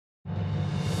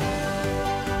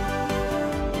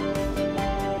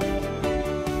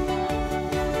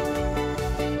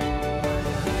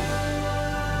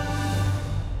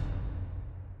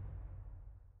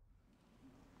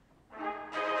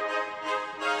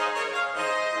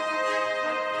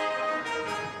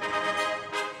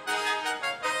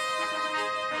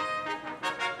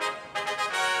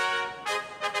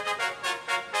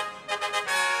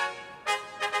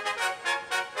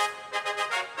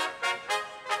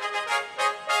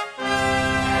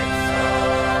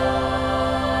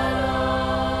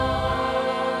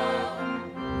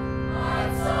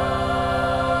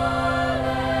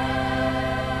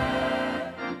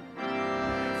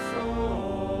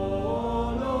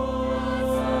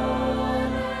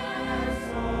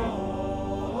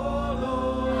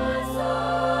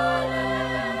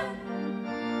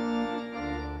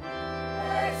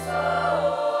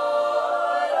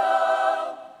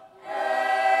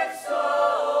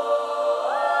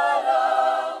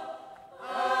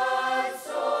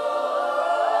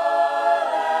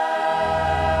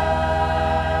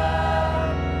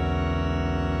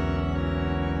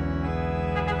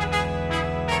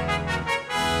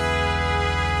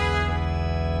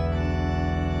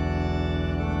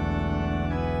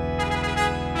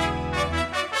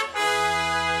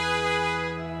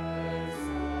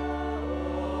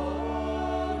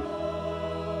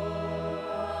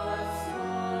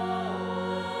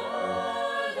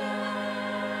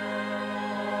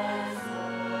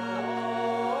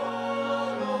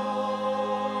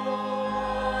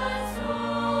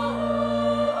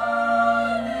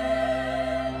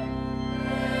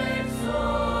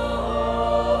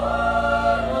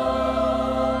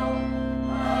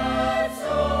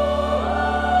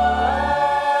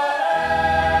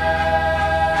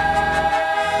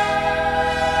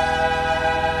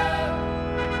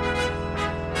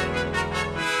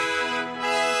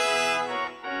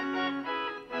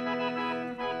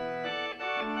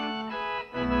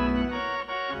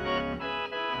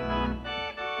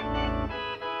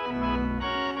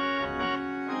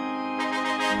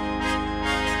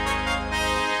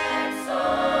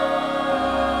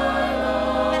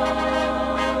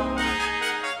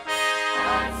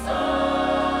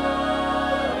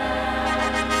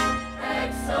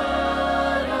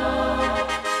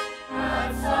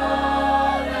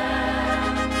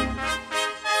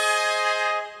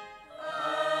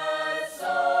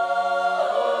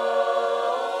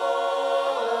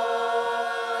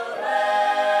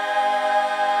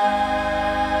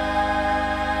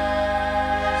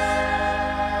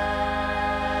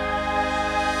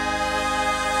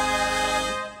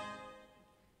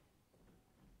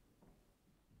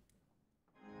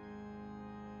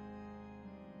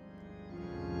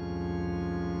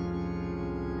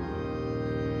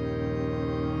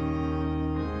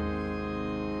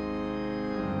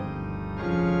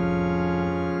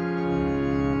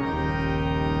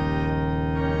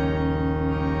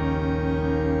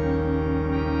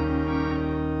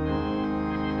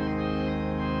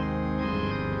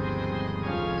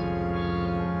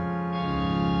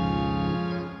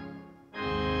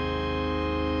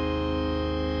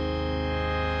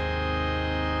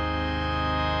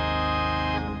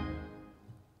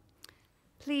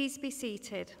Please be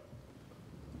seated.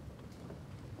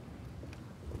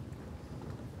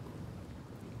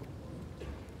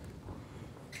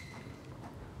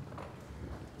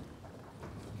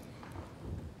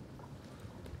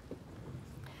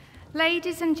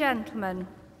 Ladies and gentlemen,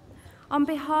 on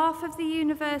behalf of the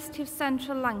University of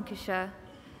Central Lancashire,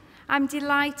 I'm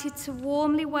delighted to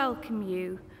warmly welcome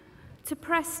you to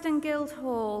Preston Guild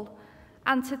Hall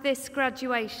and to this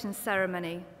graduation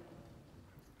ceremony.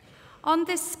 On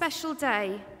this special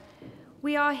day,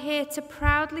 we are here to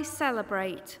proudly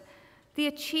celebrate the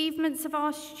achievements of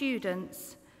our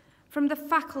students from the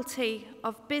Faculty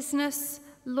of Business,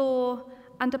 Law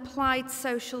and Applied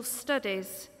Social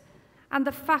Studies and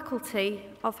the Faculty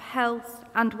of Health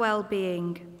and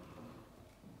Wellbeing.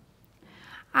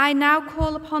 I now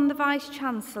call upon the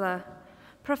Vice-Chancellor,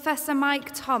 Professor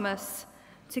Mike Thomas,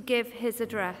 to give his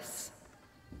address.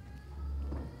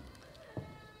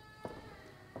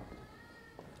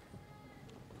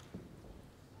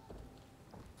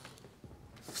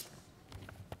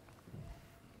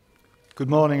 Good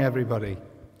morning, everybody.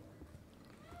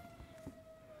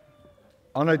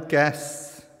 Honoured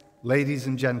guests, ladies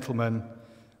and gentlemen,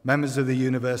 members of the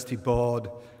University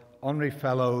Board, Honorary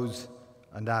Fellows,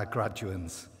 and our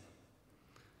graduates.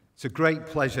 It's a great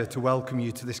pleasure to welcome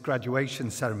you to this graduation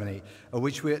ceremony, at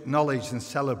which we acknowledge and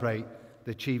celebrate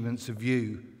the achievements of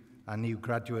you, our new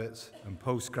graduates and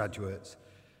postgraduates.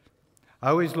 I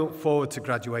always look forward to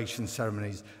graduation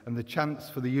ceremonies and the chance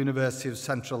for the University of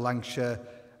Central Lancashire,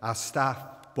 our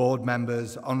staff, board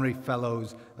members, honorary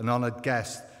fellows and honoured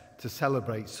guests to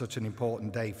celebrate such an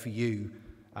important day for you,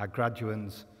 our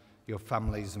graduates, your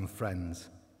families and friends.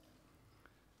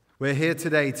 We're here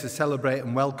today to celebrate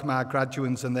and welcome our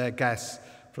graduates and their guests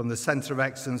from the Centre of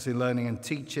Excellence in Learning and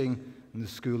Teaching and the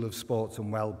School of Sports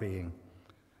and Wellbeing.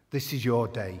 This is your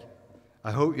day. I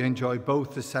hope you enjoy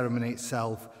both the ceremony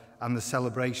itself and the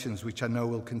celebrations, which I know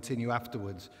will continue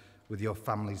afterwards with your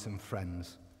families and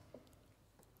friends.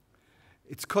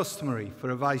 It's customary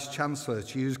for a Vice-Chancellor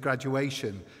to use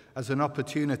graduation as an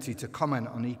opportunity to comment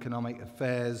on economic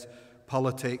affairs,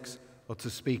 politics, or to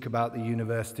speak about the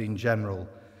university in general.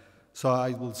 So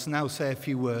I will now say a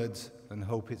few words and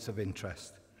hope it's of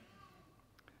interest.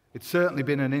 It's certainly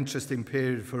been an interesting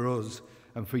period for us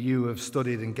and for you who have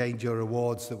studied and gained your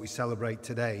awards that we celebrate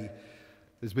today.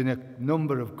 There's been a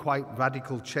number of quite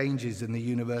radical changes in the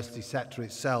university sector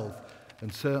itself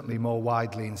and certainly more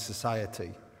widely in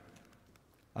society.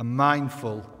 I'm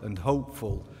mindful and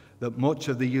hopeful that much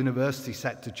of the university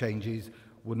sector changes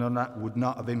would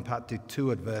not have impacted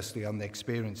too adversely on the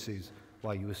experiences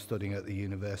while you were studying at the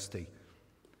university.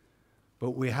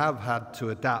 But we have had to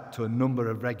adapt to a number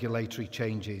of regulatory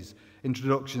changes,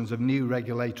 introductions of new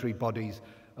regulatory bodies,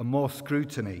 and more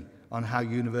scrutiny on how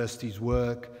universities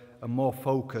work, and more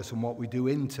focus on what we do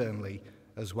internally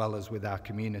as well as with our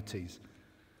communities.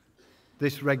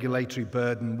 This regulatory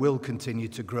burden will continue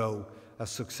to grow as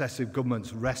successive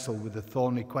governments wrestle with the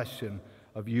thorny question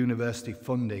of university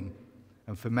funding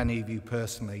and, for many of you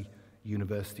personally,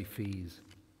 university fees.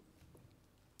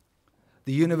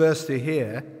 The university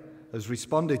here has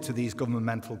responded to these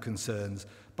governmental concerns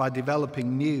by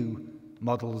developing new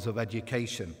models of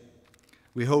education.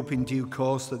 We hope in due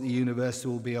course that the university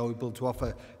will be able to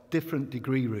offer different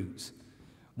degree routes.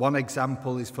 One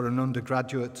example is for an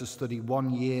undergraduate to study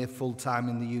 1 year full-time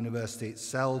in the university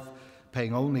itself,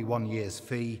 paying only 1 year's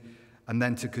fee, and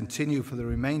then to continue for the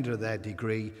remainder of their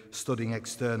degree studying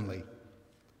externally.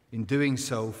 In doing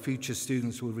so, future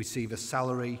students will receive a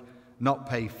salary, not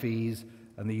pay fees,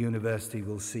 and the university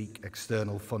will seek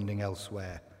external funding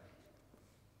elsewhere.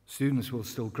 Students will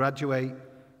still graduate,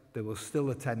 they will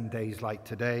still attend days like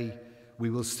today, we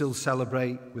will still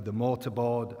celebrate with the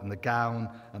mortarboard and the gown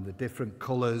and the different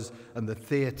colours and the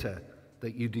theatre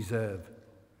that you deserve,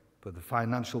 but the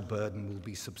financial burden will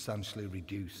be substantially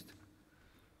reduced.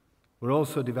 We're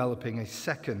also developing a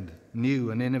second, new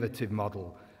and innovative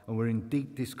model, and we're in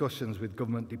deep discussions with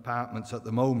government departments at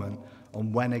the moment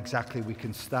on when exactly we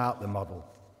can start the model.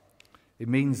 It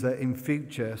means that in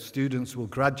future, students will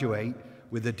graduate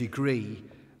with a degree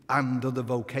and other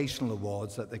vocational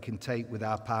awards that they can take with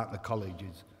our partner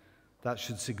colleges. That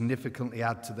should significantly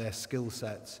add to their skill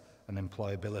sets and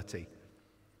employability.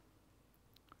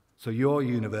 So your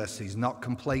university is not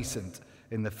complacent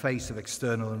in the face of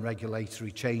external and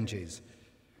regulatory changes.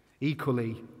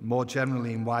 Equally, more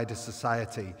generally in wider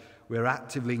society, we are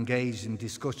actively engaged in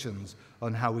discussions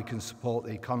on how we can support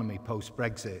the economy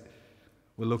post-Brexit.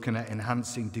 We're looking at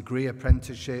enhancing degree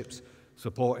apprenticeships,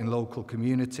 supporting local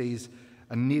communities,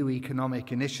 and new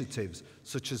economic initiatives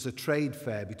such as a trade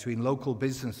fair between local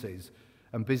businesses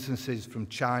and businesses from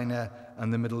China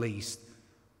and the Middle East,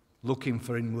 looking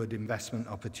for inward investment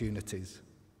opportunities.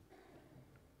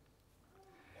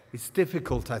 It's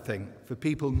difficult, I think, for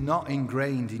people not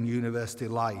ingrained in university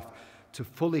life to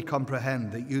fully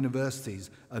comprehend that universities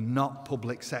are not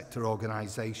public sector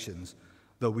organisations,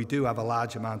 though we do have a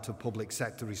large amount of public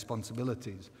sector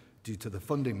responsibilities due to the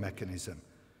funding mechanism.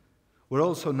 We're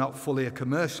also not fully a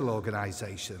commercial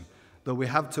organisation, though we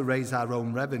have to raise our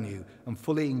own revenue and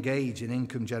fully engage in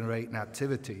income-generating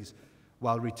activities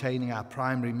while retaining our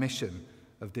primary mission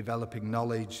of developing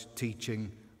knowledge,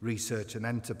 teaching, research and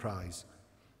enterprise.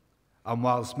 And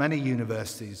whilst many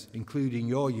universities, including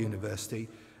your university,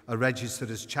 are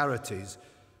registered as charities,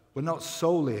 we're not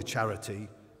solely a charity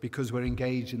because we're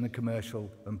engaged in the commercial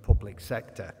and public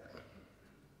sector.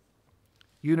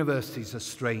 Universities are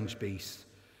strange beasts.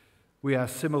 We are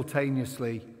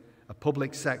simultaneously a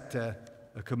public sector,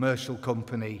 a commercial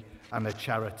company, and a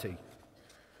charity.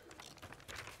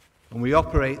 And we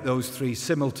operate those three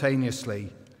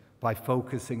simultaneously by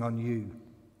focusing on you,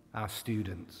 our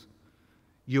students.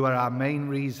 You are our main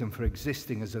reason for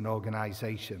existing as an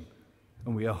organisation,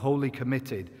 and we are wholly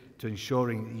committed to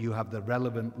ensuring that you have the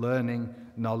relevant learning,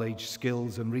 knowledge,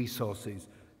 skills and resources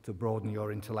to broaden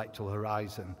your intellectual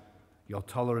horizon, your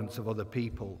tolerance of other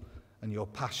people, and your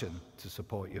passion to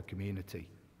support your community.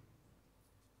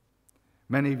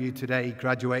 Many of you today,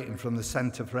 graduating from the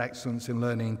Centre for Excellence in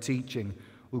Learning and Teaching,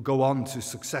 will go on to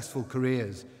successful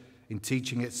careers in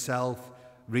teaching itself,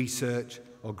 research,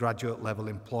 or graduate-level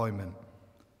employment.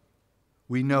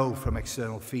 We know from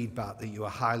external feedback that you are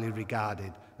highly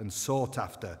regarded and sought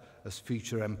after as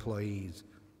future employees.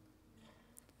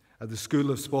 At the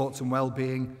School of Sports and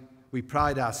Wellbeing, we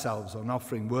pride ourselves on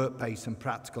offering work-based and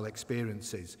practical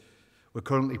experiences. We're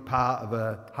currently part of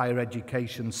a higher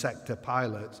education sector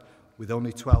pilot with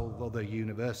only 12 other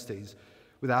universities,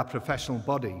 with our professional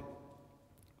body,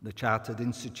 the Chartered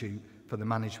Institute for the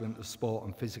Management of Sport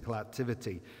and Physical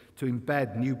Activity, to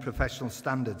embed new professional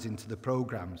standards into the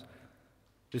programmes.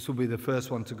 This will be the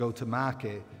first one to go to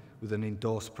market with an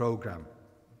endorsed programme.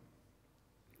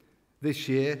 This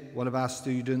year, one of our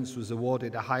students was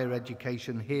awarded a Higher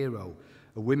Education Hero,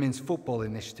 a women's football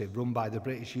initiative run by the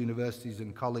British Universities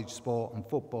and College Sport and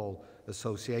Football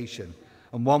Association,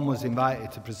 and one was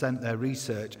invited to present their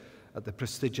research at the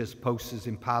prestigious Posters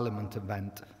in Parliament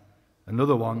event.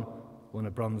 Another one won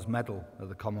a bronze medal at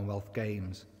the Commonwealth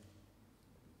Games.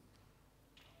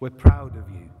 We're proud of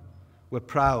you. We're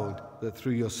proud that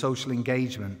through your social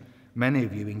engagement, many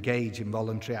of you engage in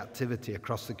voluntary activity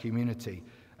across the community,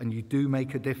 and you do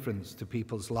make a difference to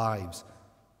people's lives.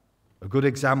 A good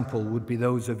example would be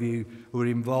those of you who are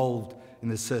involved in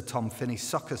the Sir Tom Finney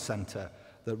Soccer Centre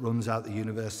that runs out the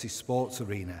university sports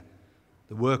arena.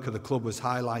 The work of the club was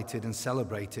highlighted and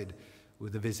celebrated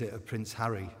with the visit of Prince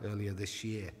Harry earlier this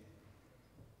year.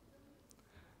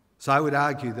 So I would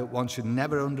argue that one should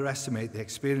never underestimate the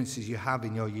experiences you have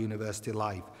in your university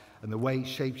life and the way it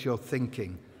shapes your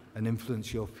thinking and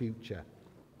influences your future.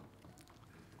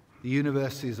 The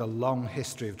university has a long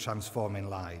history of transforming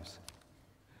lives.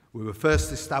 We were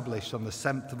first established on the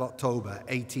 7th of October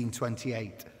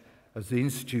 1828 as the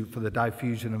Institute for the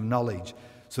Diffusion of Knowledge.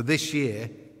 So this year,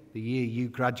 the year you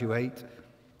graduate,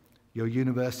 your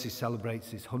university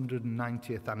celebrates its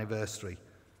 190th anniversary.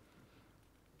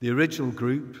 The original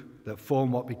group that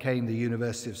formed what became the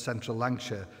University of Central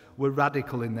Lancashire were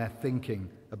radical in their thinking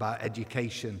about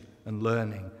education and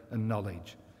learning and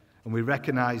knowledge. And we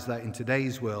recognise that in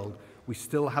today's world, we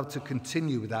still have to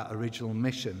continue with that original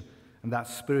mission and that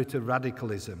spirit of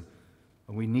radicalism.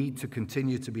 And we need to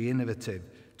continue to be innovative,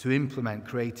 to implement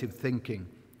creative thinking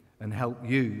and help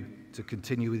you to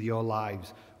continue with your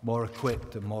lives more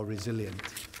equipped and more resilient.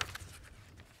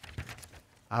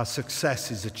 Our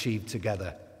success is achieved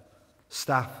together,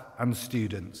 staff and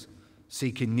students,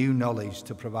 seeking new knowledge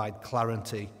to provide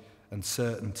clarity and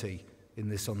certainty in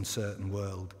this uncertain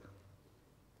world.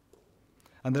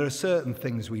 And there are certain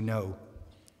things we know.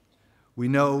 We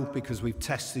know because we've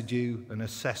tested you and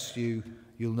assessed you.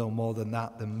 You'll know more than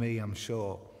that than me, I'm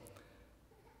sure.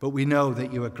 But we know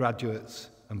that you are graduates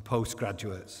and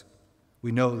postgraduates.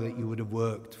 We know that you would have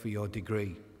worked for your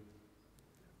degree.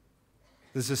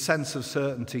 There's a sense of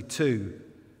certainty, too,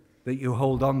 that you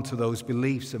hold on to those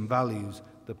beliefs and values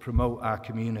that promote our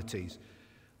communities,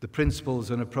 the principles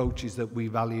and approaches that we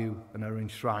value and are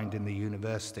enshrined in the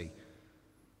university.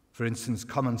 For instance,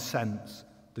 common sense,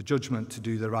 the judgment to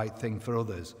do the right thing for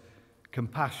others,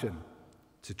 compassion,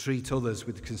 to treat others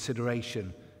with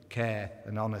consideration, care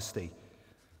and honesty,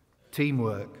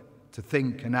 teamwork, to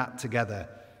think and act together,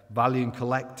 valuing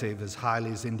collective as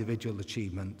highly as individual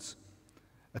achievements,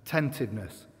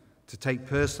 attentiveness, to take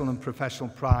personal and professional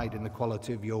pride in the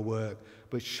quality of your work,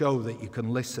 but show that you can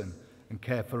listen and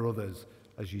care for others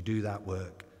as you do that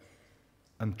work.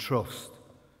 And trust,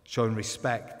 showing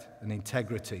respect and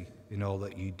integrity in all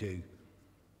that you do.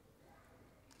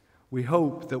 We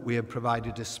hope that we have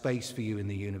provided a space for you in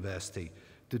the university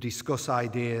to discuss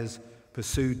ideas,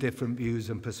 pursue different views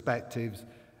and perspectives,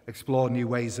 explore new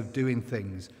ways of doing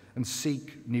things, and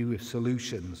seek new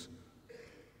solutions.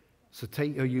 So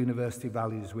take your university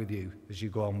values with you as you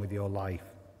go on with your life.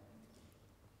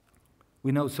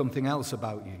 We know something else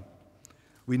about you.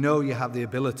 We know you have the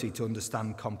ability to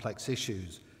understand complex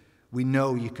issues. We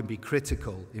know you can be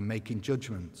critical in making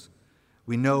judgments.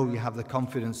 We know you have the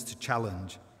confidence to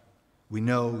challenge. We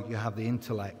know you have the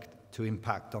intellect to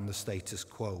impact on the status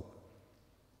quo.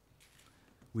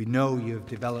 We know you have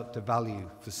developed a value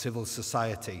for civil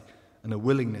society and a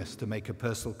willingness to make a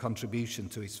personal contribution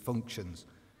to its functions.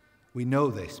 We know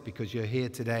this because you're here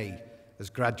today as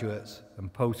graduates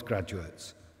and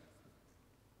postgraduates.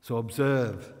 So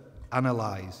observe,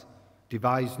 analyse,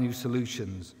 devise new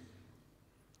solutions,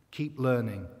 keep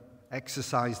learning,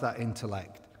 exercise that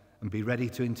intellect, and be ready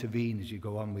to intervene as you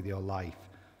go on with your life.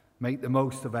 Make the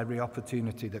most of every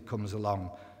opportunity that comes along.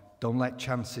 Don't let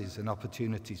chances and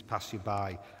opportunities pass you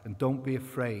by, and don't be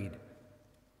afraid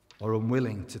or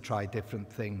unwilling to try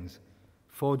different things.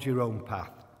 Forge your own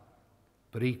path,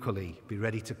 but equally be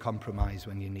ready to compromise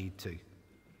when you need to.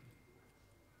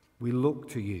 We look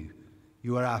to you.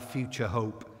 You are our future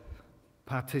hope.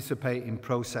 Participate in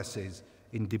processes,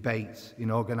 in debates,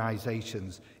 in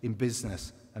organisations, in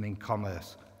business and in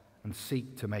commerce, and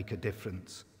seek to make a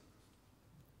difference.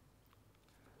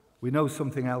 We know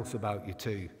something else about you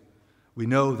too. We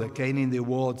know that gaining the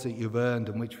awards that you've earned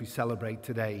and which we celebrate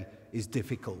today is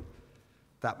difficult.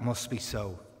 That must be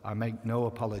so. I make no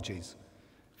apologies.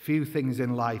 Few things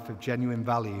in life of genuine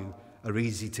value are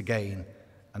easy to gain,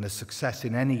 and a success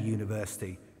in any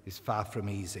university is far from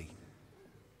easy.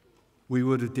 We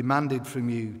would have demanded from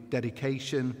you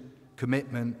dedication,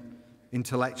 commitment,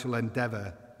 intellectual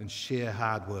endeavour, and sheer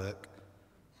hard work.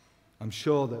 I'm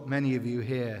sure that many of you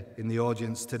here in the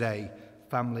audience today,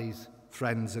 families,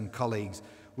 friends and colleagues,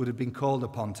 would have been called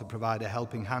upon to provide a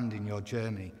helping hand in your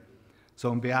journey. So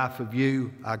on behalf of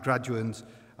you, our graduates,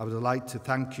 I would like to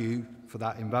thank you for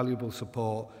that invaluable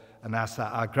support and ask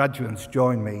that our graduates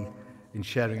join me in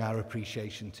sharing our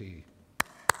appreciation to you.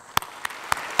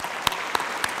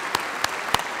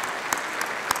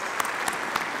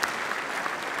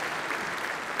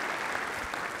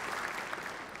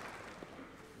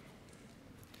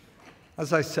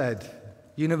 As I said,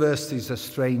 universities are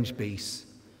strange beasts.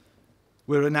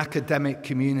 We're an academic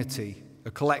community, a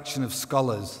collection of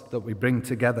scholars that we bring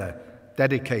together,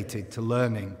 dedicated to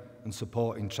learning and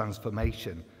supporting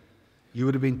transformation. You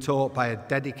would have been taught by a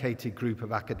dedicated group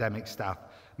of academic staff,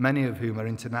 many of whom are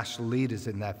international leaders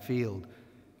in their field,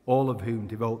 all of whom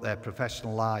devote their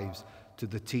professional lives to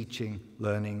the teaching,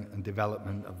 learning and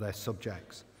development of their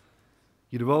subjects.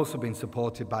 You'd have also been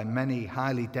supported by many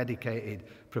highly dedicated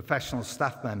professional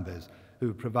staff members who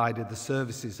have provided the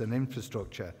services and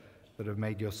infrastructure that have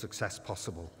made your success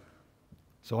possible.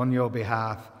 So on your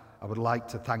behalf, I would like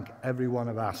to thank every one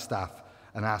of our staff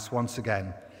and ask once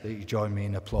again that you join me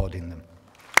in applauding them.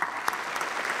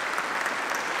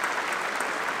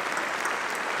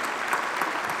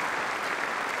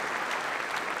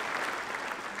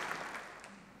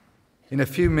 In a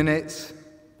few minutes,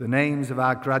 the names of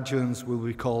our graduates will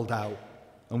be called out,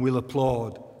 and we'll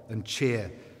applaud and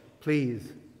cheer.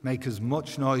 Please make as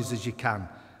much noise as you can.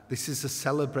 This is a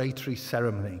celebratory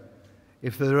ceremony.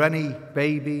 If there are any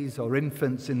babies or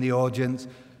infants in the audience,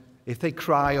 if they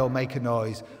cry or make a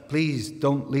noise, please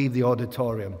don't leave the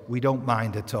auditorium. We don't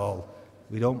mind at all.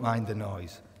 We don't mind the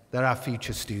noise. They're our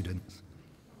future students.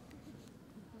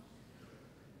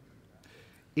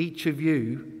 Each of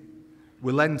you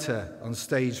will enter on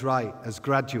stage right as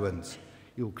graduates.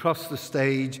 You'll cross the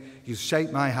stage, you'll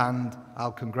shake my hand,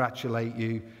 I'll congratulate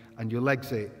you, and you'll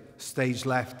exit stage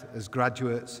left as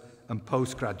graduates and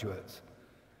postgraduates.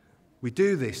 We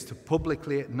do this to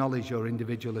publicly acknowledge your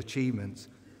individual achievements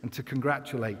and to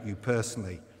congratulate you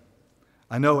personally.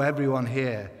 I know everyone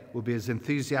here will be as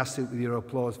enthusiastic with your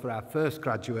applause for our first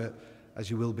graduate as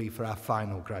you will be for our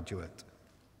final graduate.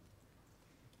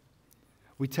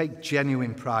 We take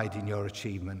genuine pride in your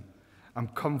achievement. I'm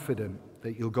confident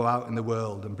that you'll go out in the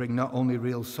world and bring not only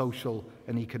real social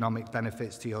and economic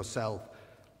benefits to yourself,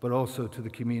 but also to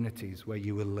the communities where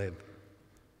you will live.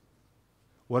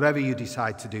 Whatever you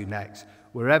decide to do next,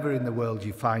 wherever in the world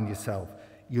you find yourself,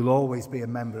 you'll always be a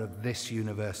member of this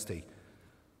university.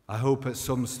 I hope at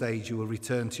some stage you will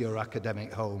return to your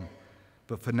academic home.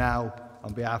 But for now,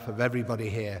 on behalf of everybody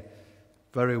here,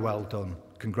 very well done.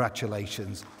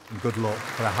 congratulations and good luck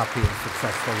for a happy and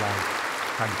successful life.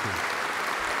 Thank you.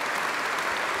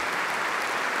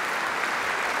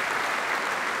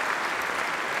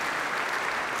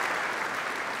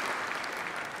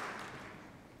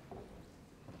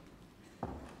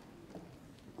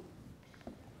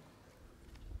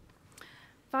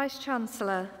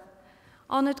 Vice-Chancellor,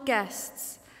 honoured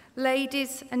guests,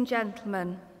 ladies and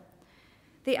gentlemen,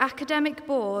 the Academic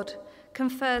Board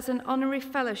confers an Honorary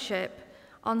Fellowship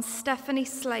on Stephanie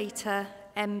Slater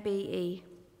MBE.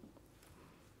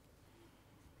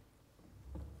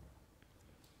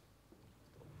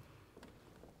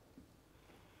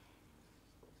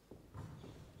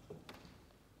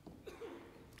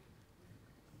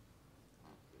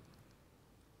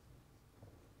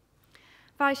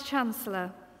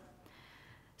 Vice-Chancellor,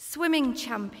 swimming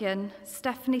champion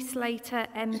Stephanie Slater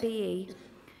MBE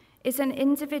is an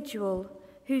individual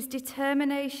whose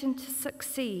determination to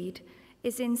succeed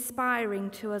is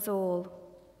inspiring to us all.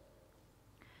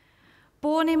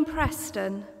 Born in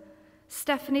Preston,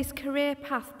 Stephanie's career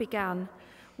path began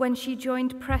when she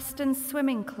joined Preston's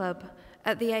swimming club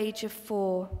at the age of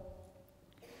 4.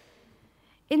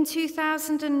 In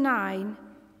 2009,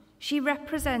 she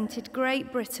represented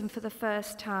Great Britain for the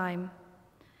first time,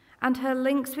 and her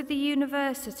links with the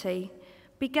university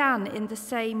began in the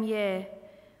same year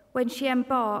when she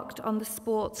embarked on the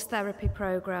sports therapy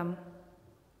programme.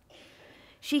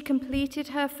 She completed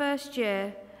her first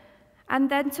year and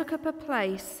then took up a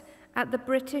place at the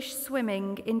British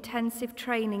Swimming Intensive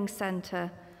Training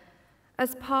Centre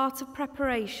as part of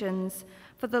preparations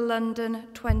for the London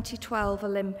 2012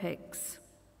 Olympics.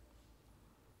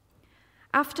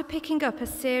 After picking up a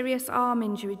serious arm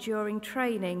injury during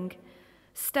training,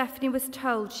 Stephanie was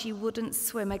told she wouldn't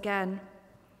swim again.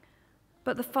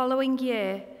 But the following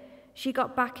year, she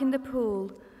got back in the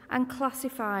pool and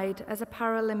classified as a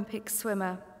Paralympic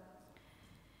swimmer.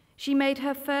 She made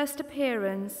her first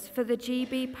appearance for the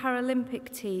GB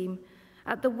Paralympic team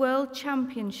at the World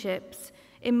Championships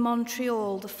in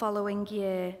Montreal the following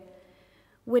year,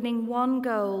 winning 1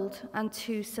 gold and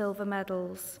 2 silver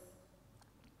medals.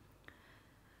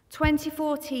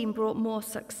 2014 brought more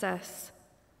success,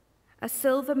 a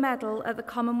silver medal at the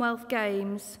Commonwealth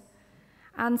Games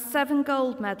and 7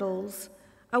 gold medals,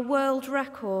 a world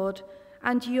record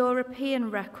and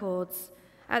European records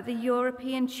at the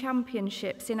European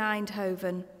Championships in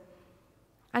Eindhoven.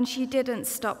 And she didn't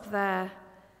stop there,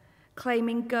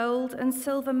 claiming gold and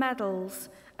silver medals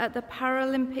at the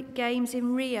Paralympic Games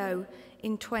in Rio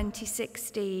in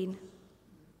 2016.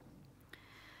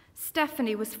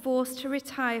 Stephanie was forced to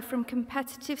retire from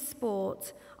competitive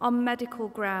sport on medical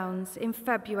grounds in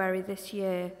February this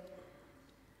year.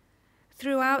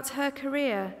 Throughout her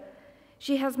career,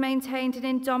 she has maintained an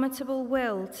indomitable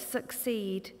will to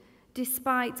succeed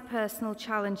despite personal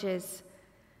challenges.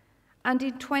 And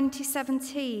in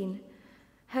 2017,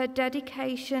 her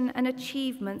dedication and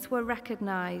achievements were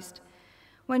recognised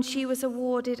when she was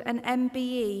awarded an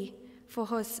MBE for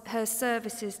her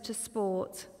services to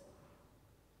sport.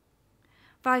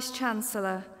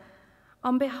 Vice-Chancellor,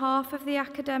 on behalf of the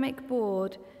Academic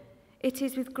Board, it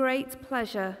is with great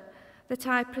pleasure that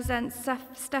I present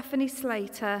Stephanie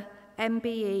Slater,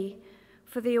 MBE,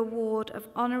 for the award of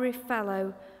Honorary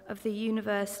Fellow of the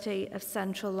University of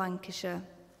Central Lancashire.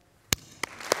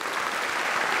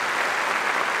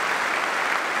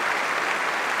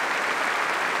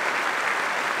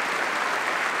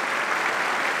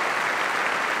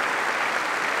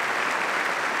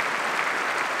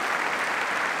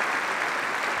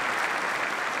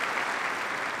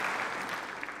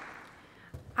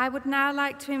 I would now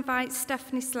like to invite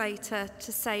Stephanie Slater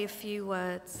to say a few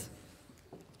words.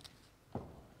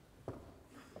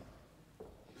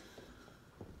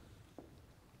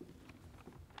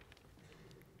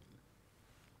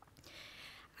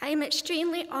 I am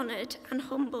extremely honoured and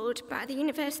humbled by the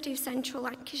University of Central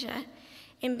Lancashire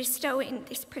in bestowing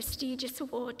this prestigious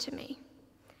award to me.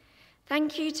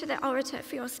 Thank you to the orator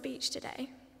for your speech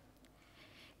today.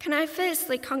 Can I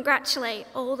firstly congratulate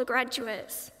all the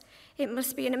graduates? It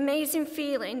must be an amazing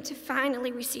feeling to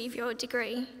finally receive your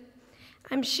degree.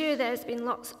 I'm sure there's been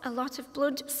a lot of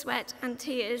blood, sweat and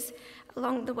tears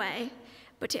along the way,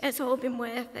 but it has all been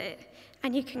worth it,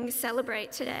 and you can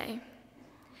celebrate today.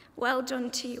 Well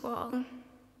done to you all.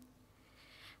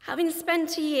 Having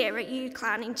spent a year at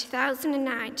UCLan in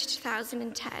 2009 to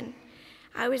 2010,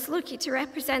 I was lucky to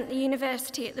represent the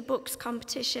university at the books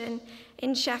competition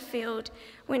in Sheffield,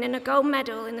 winning a gold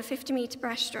medal in the 50-metre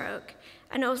breaststroke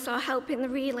and also helping the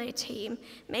relay team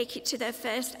make it to their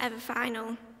first ever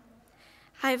final.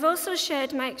 I have also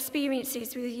shared my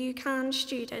experiences with UCLan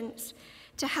students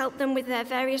to help them with their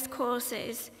various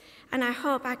courses, and I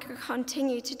hope I can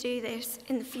continue to do this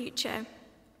in the future.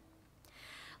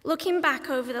 Looking back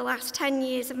over the last 10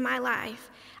 years of my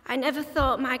life, I never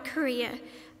thought my career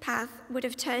path would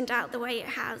have turned out the way it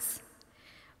has.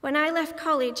 When I left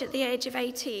college at the age of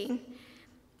 18,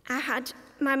 I had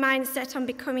my mind set on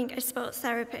becoming a sports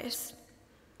therapist,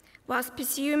 whilst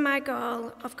pursuing my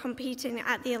goal of competing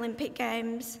at the Olympic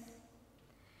Games.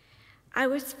 I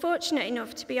was fortunate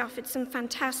enough to be offered some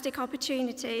fantastic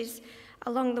opportunities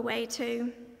along the way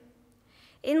too.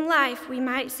 In life, we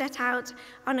might set out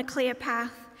on a clear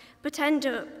path, but end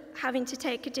up having to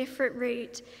take a different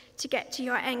route to get to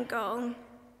your end goal.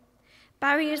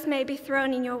 Barriers may be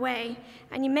thrown in your way,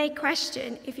 and you may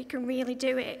question if you can really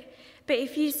do it, but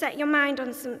if you set your mind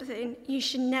on something, you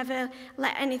should never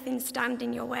let anything stand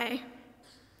in your way.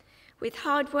 With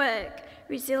hard work,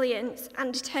 resilience,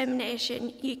 and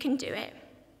determination, you can do it.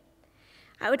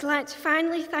 I would like to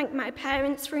finally thank my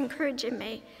parents for encouraging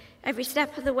me every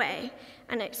step of the way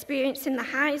and experiencing the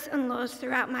highs and lows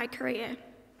throughout my career.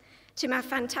 To my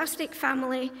fantastic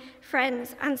family,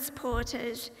 friends, and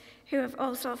supporters who have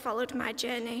also followed my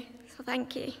journey. So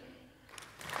thank you.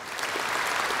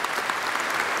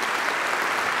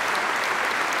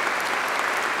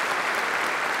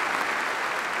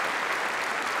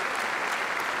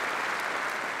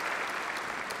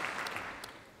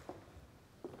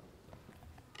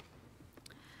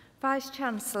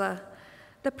 Vice-Chancellor,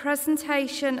 the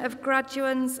presentation of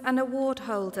graduates and award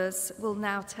holders will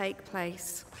now take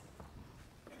place.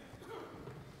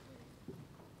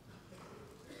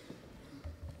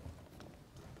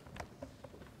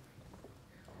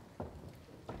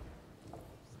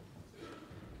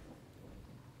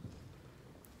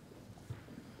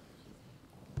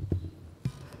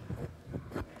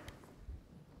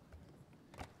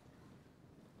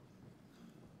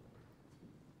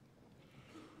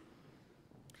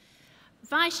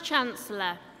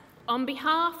 Vice-Chancellor, on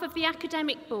behalf of the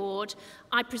Academic Board,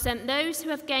 I present those who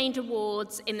have gained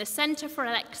awards in the Centre for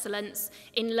Excellence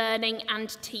in Learning and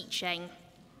Teaching.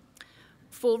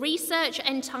 For research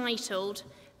entitled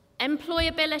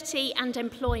Employability and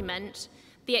Employment,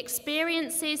 the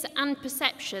Experiences and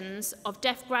Perceptions of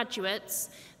Deaf Graduates,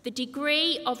 the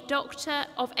degree of Doctor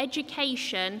of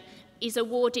Education is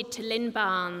awarded to Lynn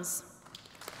Barnes.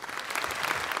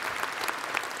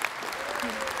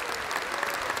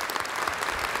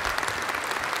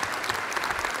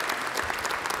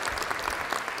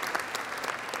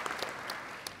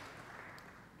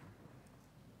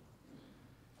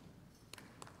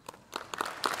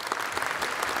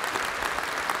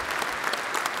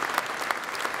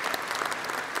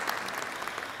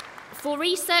 For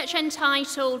research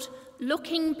entitled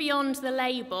Looking Beyond the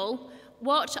Label,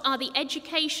 what are the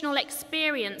educational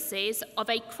experiences of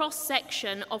a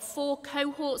cross-section of 4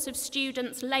 cohorts of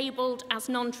students labelled as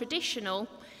non-traditional,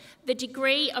 the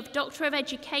degree of Doctor of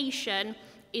Education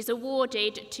is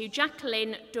awarded to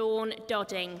Jacqueline Dawn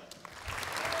Dodding.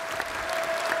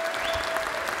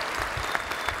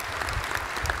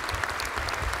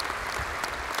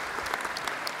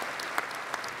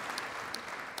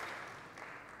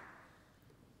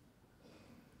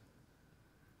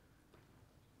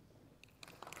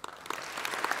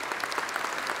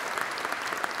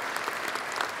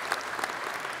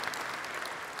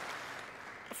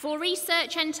 For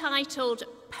research entitled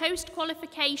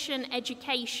Post-Qualification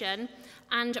Education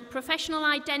and Professional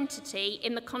Identity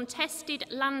in the Contested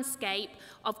Landscape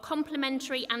of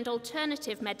Complementary and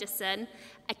Alternative Medicine,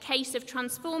 a case of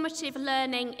transformative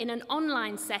learning in an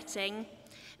online setting,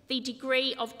 the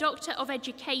degree of Doctor of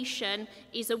Education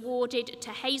is awarded to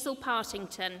Hazel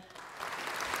Partington.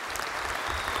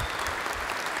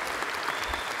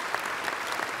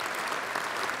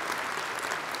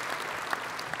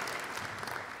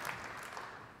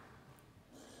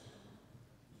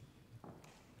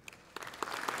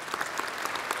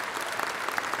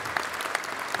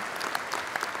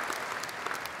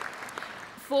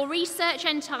 For research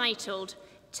entitled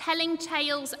Telling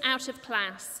Tales Out of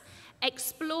Class,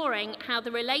 exploring how the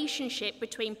relationship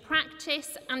between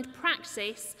practice and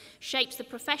praxis shapes the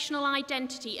professional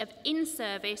identity of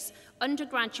in-service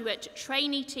undergraduate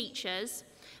trainee teachers,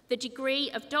 the degree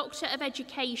of Doctor of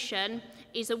Education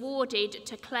is awarded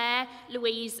to Claire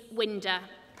Louise Winder.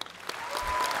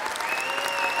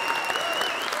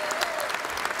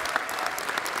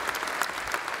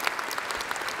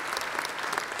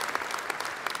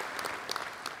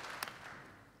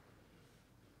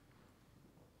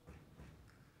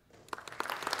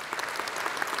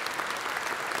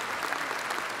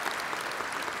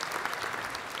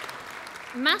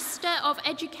 Master of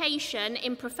Education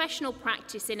in Professional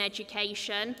Practice in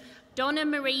Education, Donna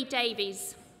Marie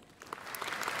Davies.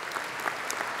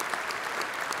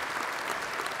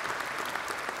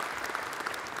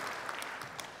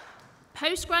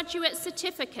 Postgraduate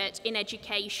Certificate in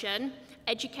Education,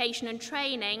 Education and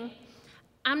Training,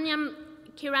 Amnyam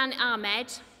Kiran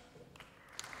Ahmed.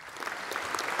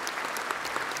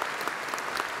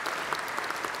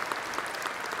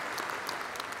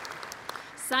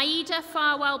 Saida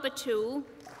Farwell Batul.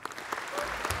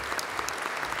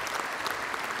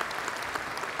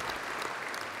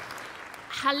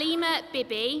 Halima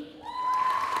Bibi.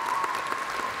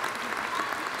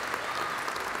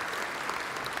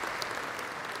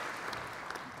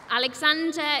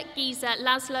 Alexander Giza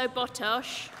Laszlo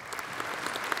Botosh.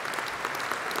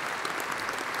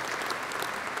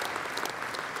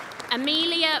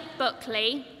 Amelia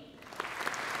Buckley.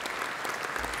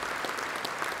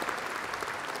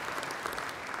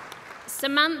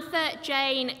 Samantha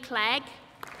Jane Clegg.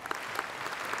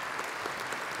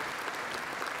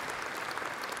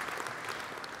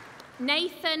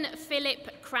 Nathan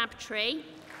Philip Crabtree.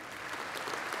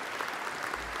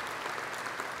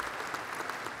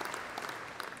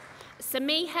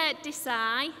 Samiha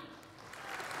Desai.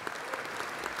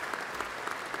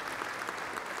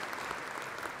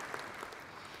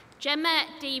 Gemma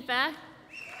Diva.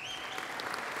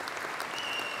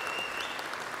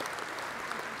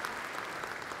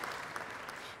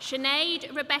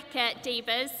 Sinead Rebecca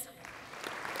Divas.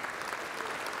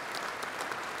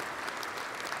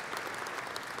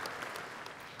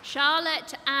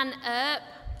 Charlotte Ann Earp.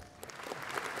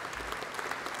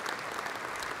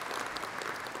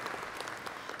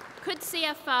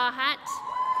 Kudsia Farhat.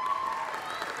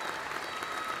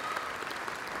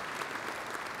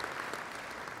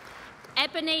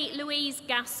 Ebony Louise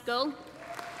Gaskell.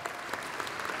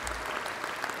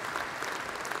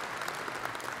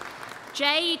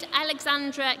 Jade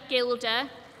Alexandra Gilder.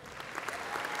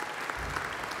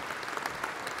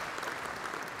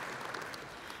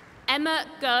 Emma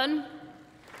Gunn.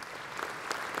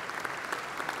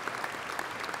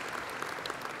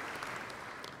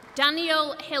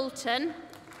 Daniel Hilton.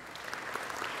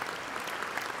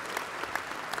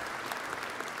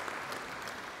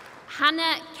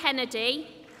 Hannah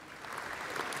Kennedy.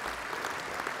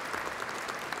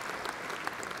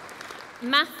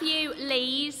 Matthew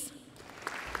Lees.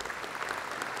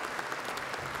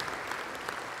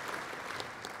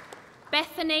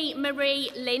 Bethany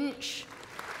Marie Lynch.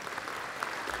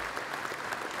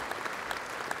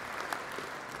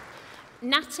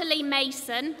 Natalie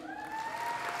Mason.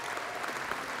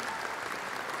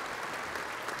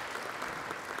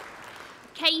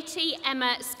 Katie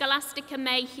Emma Scholastica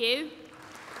Mayhew.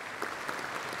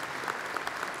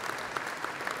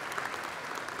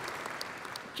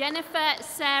 Jennifer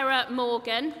Sarah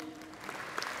Morgan.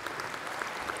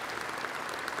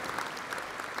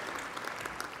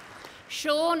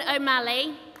 Sean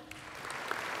O'Malley.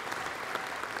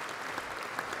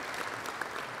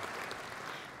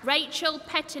 Rachel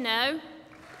Pettineau.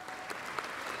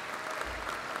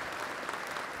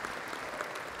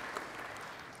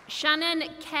 Shannon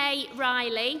K.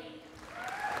 Riley.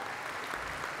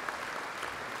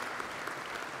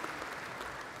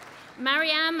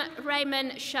 Mariam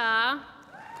Raymond Shah.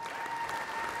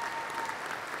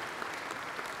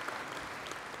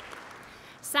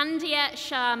 Sandia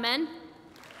Sharman.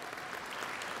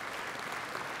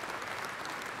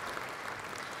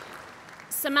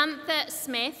 Samantha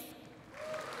Smith.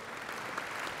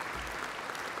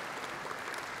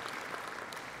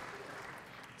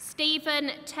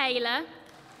 Stephen Taylor.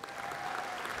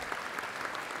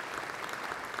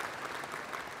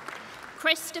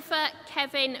 Christopher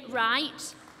Kevin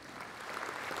Wright.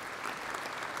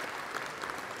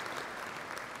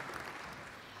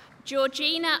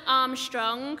 Georgina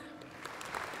Armstrong.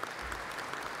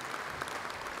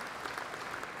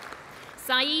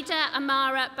 Saida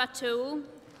Amara Batul.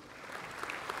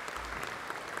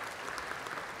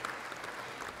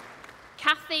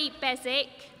 Kathy Bezick.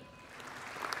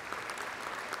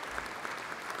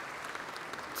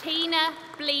 Tina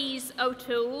Blease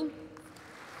O'Toole.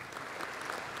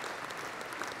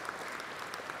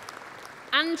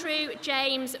 Andrew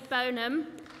James Bonham.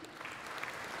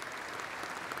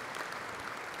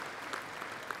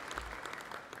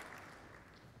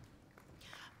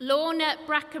 Lorna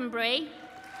Brackenbury.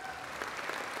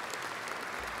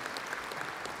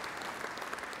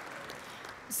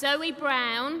 Zoe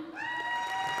Brown.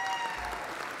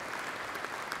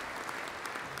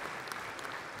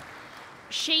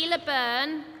 Sheila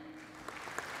Byrne.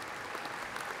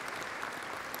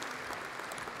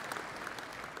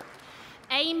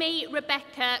 Amy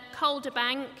Rebecca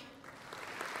Calderbank.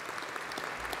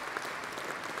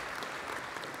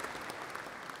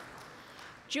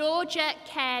 Georgia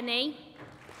Kearney,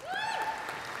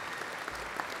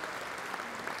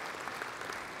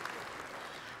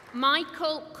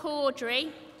 Michael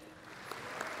Caudry,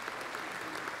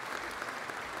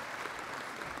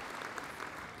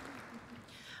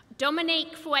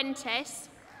 Dominique Fuentes,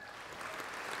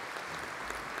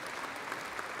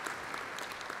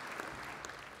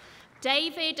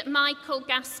 David Michael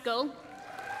Gaskell,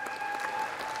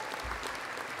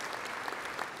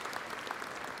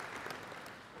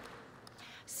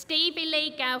 Stevie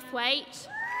Lee Gouthwaite,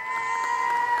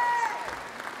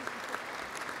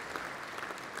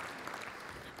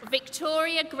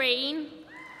 Victoria Green,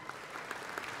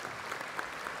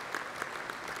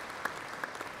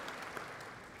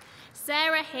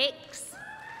 Sarah Hicks,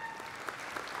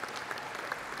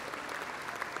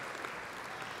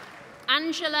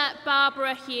 Angela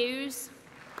Barbara Hughes,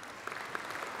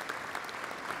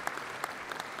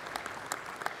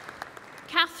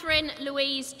 Catherine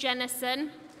Louise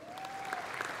Jennison,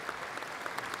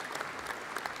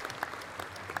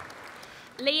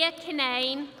 Leah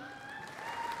Kinane,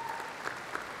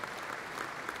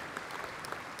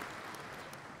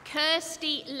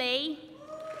 Kirsty Lee,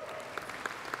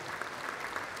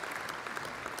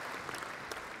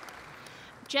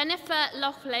 Jennifer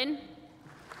Laughlin,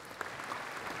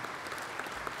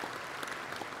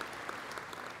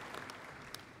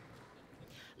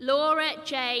 Laura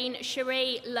Jane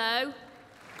Cherie Lowe,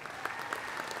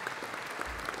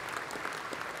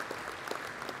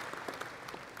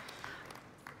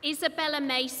 Isabella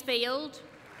Macefield,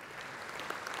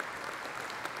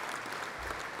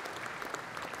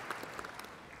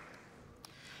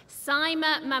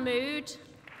 Saima Mahmood,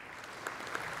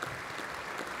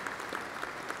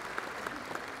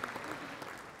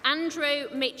 Andrew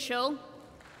Mitchell,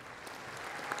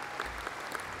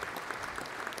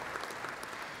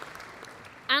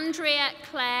 Andrea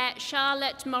Claire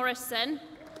Charlotte Morrison,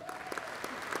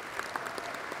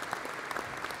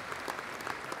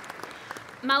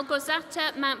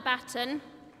 Malgorzata Mountbatten,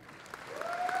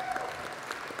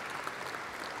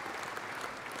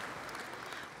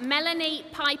 Melanie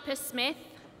Piper-Smith,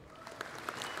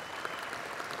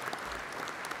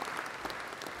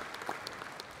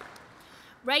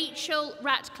 Rachel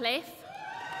Ratcliffe,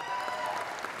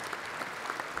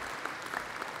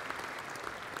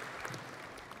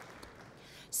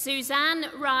 Suzanne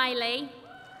Riley,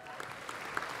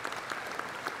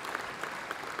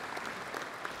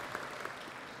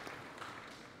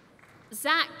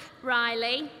 Zach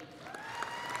Riley,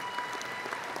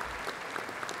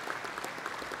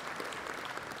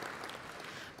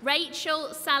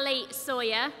 Rachel Sally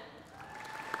Sawyer,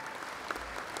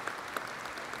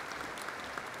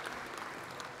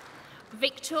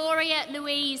 Victoria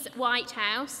Louise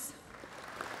Whitehouse,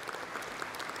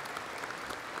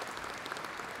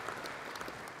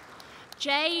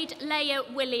 Jade Leah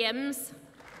Williams,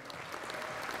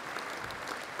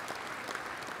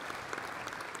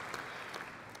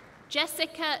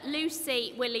 Jessica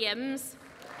Lucy Williams,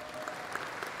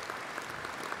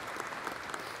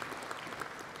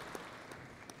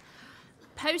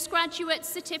 Postgraduate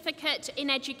Certificate in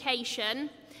Education,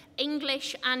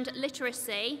 English and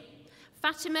Literacy,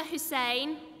 Fatima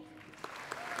Hussain,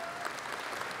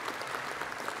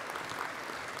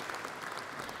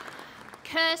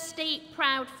 Kirsty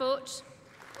Proudfoot,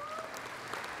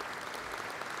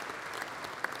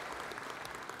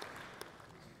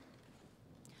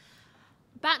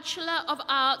 Bachelor of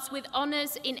Arts with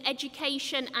Honours in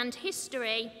Education and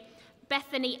History,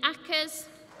 Bethany Ackers,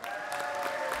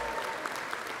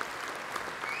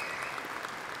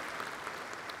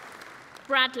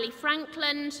 Bradley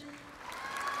Frankland,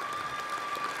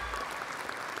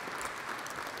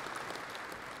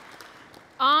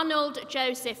 Arnold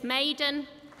Joseph Maiden,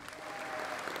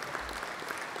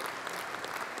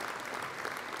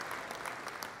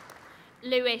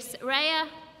 Lewis Rea,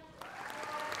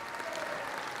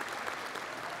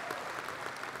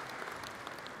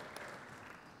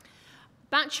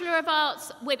 Bachelor of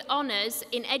Arts with Honours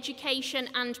in Education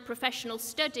and Professional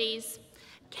Studies,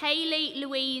 Kaylee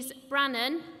Louise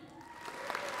Brannan,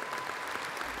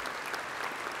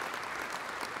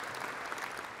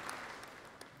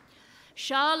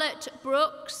 Charlotte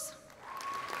Brooks,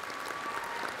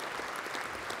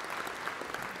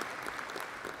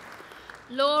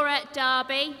 Laura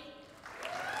Darby,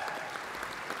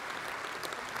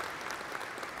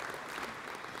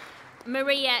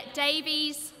 Maria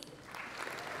Davies,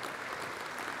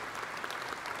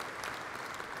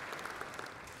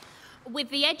 with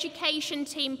the Education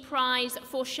Team Prize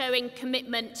for showing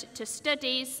commitment to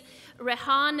studies,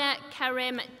 Rehana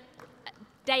Karim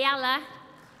Dayala,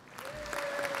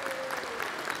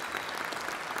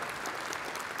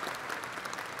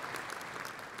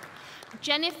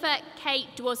 Jennifer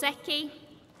Kate Dwozecki.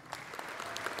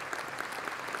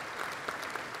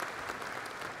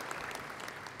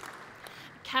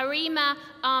 Karima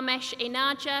Armesh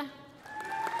Inaja.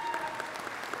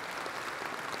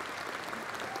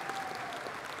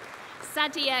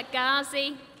 Sadia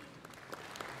Ghazi.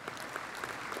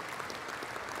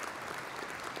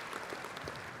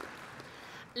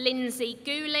 Lindsay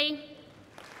Gooley.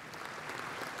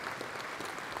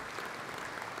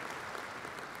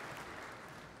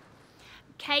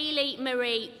 Kaylee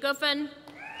Marie Govan.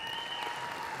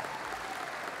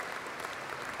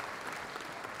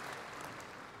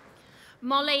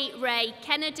 Molly Ray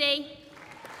Kennedy.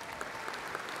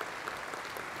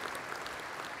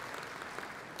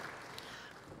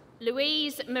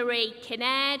 Louise Marie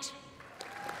Kinnaird.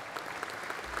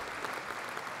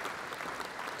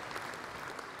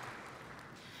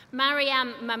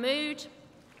 Mariam Mahmood.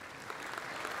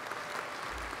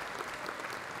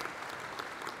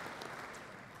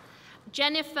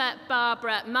 Jennifer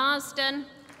Barbara Marsden.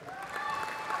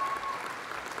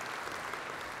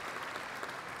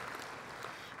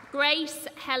 Grace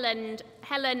Helen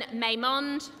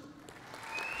Maymond.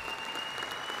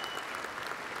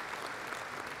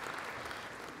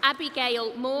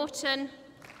 Abigail Morton.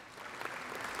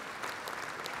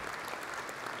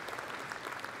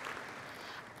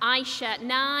 Aisha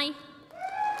Nye.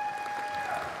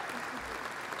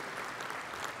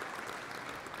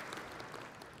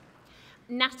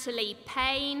 Natalie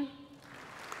Payne.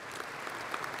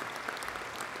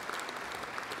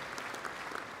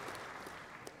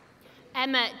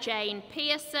 Emma Jane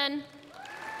Pearson.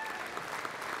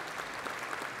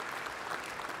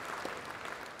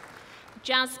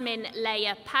 Jasmine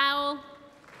Leah Powell.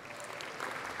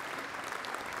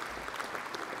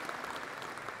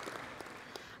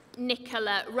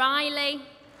 Nicola Riley.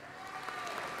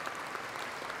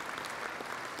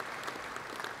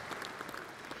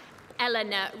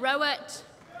 Eleanor Rowett.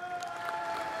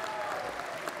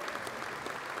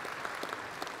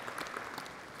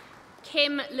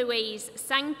 Kim Louise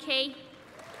Sankey.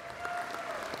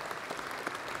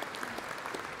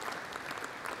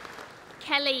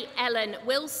 Kelly Ellen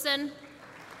Wilson.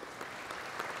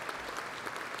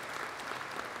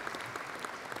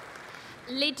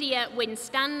 Lydia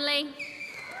Winstanley.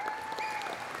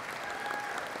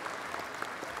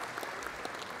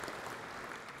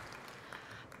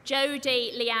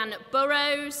 Jodie Leanne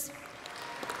Burrows.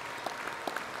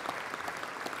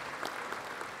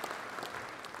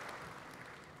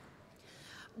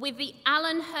 With the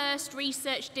Alan Hurst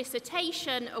Research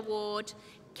Dissertation Award,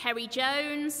 Kerry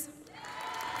Jones.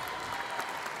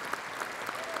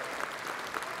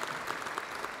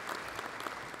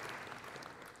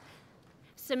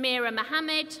 Samira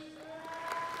Mohammed.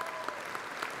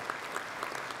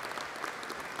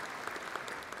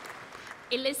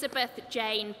 Elizabeth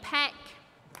Jane Peck.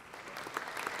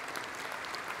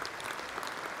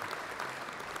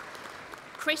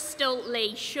 Crystal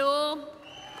Lee Shaw.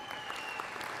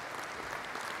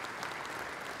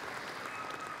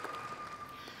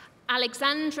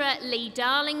 Alexandra Lee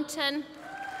Darlington.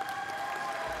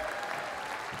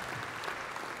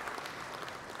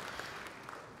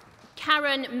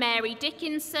 Karen Mary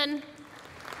Dickinson.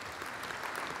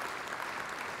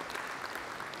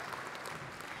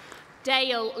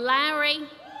 Dale Lowry.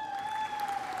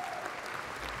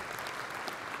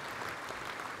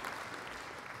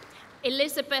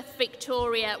 Elizabeth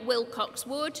Victoria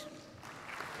Wilcox-Wood.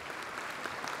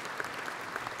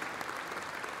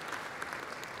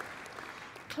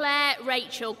 Claire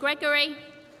Rachel Gregory.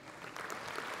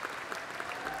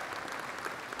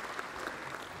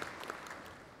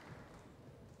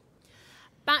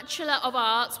 Bachelor of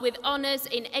Arts with Honours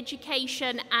in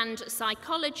Education and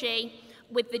Psychology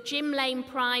with the Jim Lane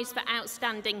Prize for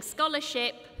Outstanding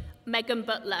Scholarship, Megan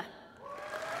Butler.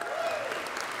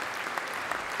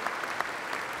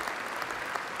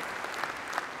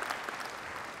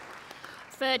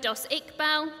 Ferdos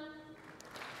Iqbal.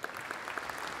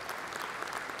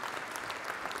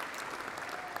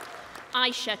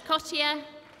 Aisha Kotia.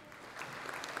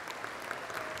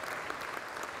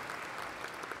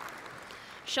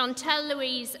 Chantel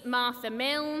Louise Martha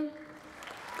Milne.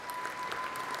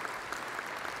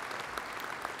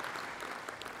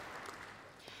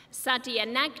 Sadia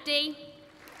Nagdi.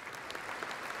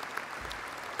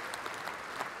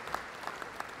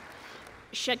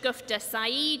 Shagufta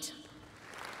Saeed.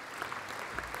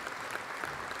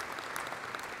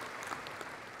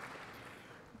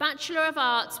 Bachelor of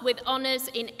Arts with Honours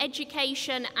in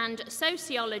Education and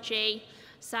Sociology,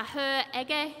 Sahur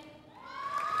Ege.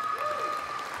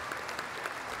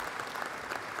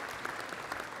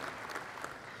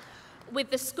 With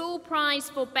the school prize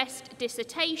for Best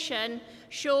Dissertation,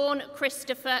 Sean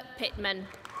Christopher Pittman.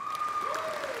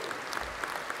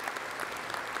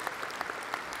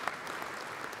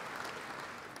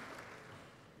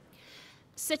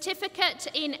 Certificate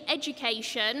in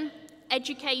Education,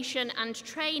 Education and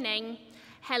Training,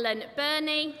 Helen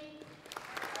Burney.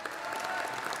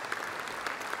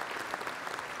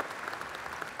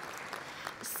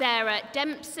 Sarah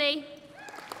Dempsey.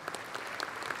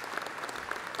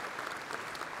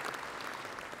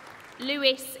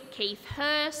 Lewis Keith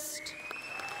Hurst.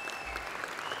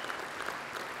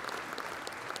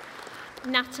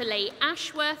 Natalie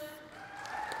Ashworth.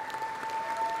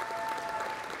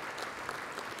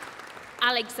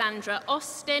 Alexandra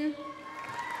Austin.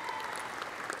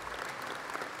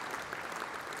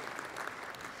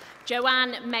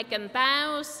 Joanne Megan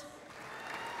Bowes.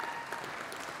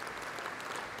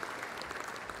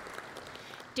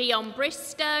 Dion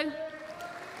Bristow.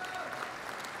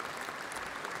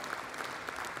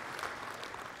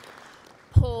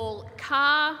 Paul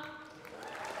Carr.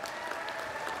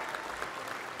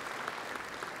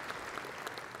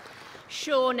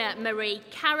 Shauna Marie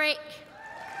Carrick.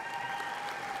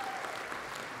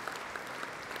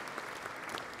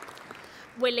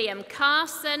 William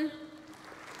Carson.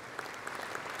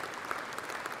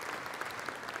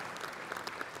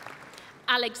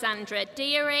 Alexandra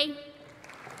Deary.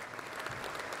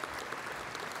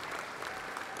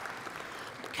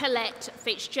 Colette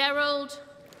Fitzgerald.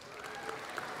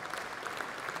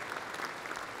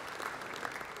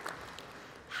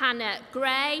 Hannah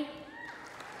Gray.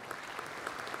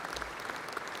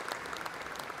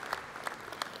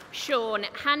 Sean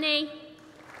Hannay.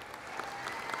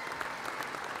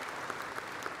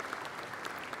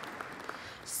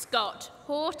 Scott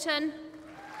Horton.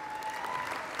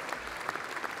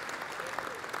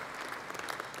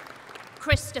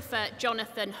 Christopher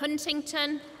Jonathan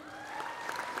Huntington.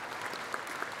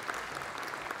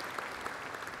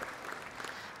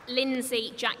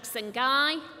 Lindsay Jackson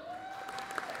Guy.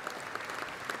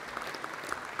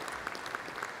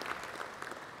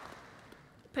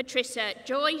 Patricia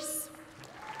Joyce.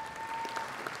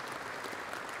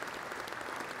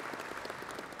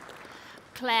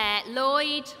 Claire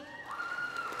Lloyd.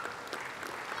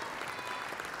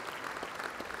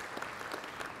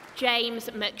 James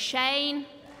McShane.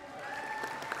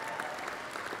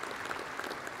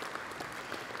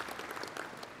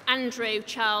 Andrew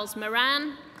Charles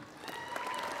Moran.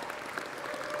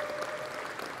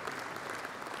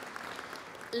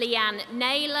 Leanne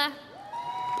Naylor.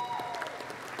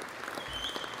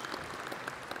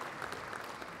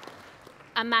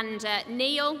 Amanda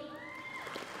Neal.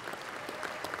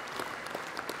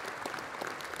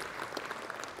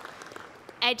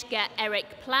 Edgar Eric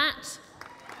Platt.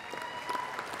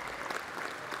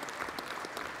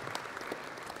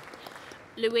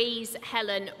 Louise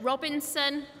Helen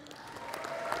Robinson.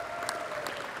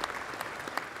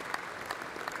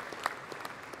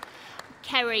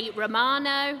 Kerry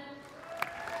Romano.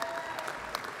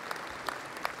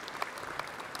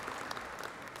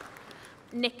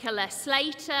 Nicola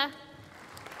Slater.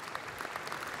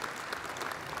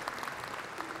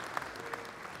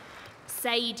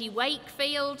 Sadie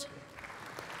Wakefield.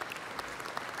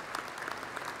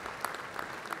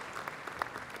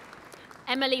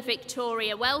 Emily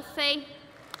Victoria Wealthy.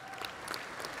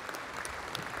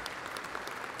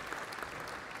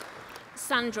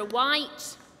 Sandra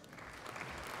White.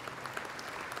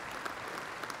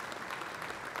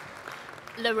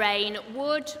 Lorraine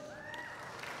Wood.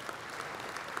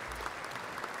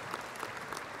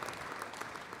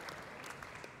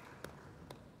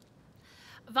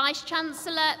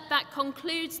 Vice-Chancellor, that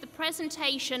concludes the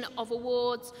presentation of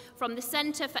awards from the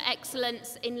Centre for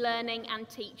Excellence in Learning and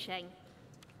Teaching.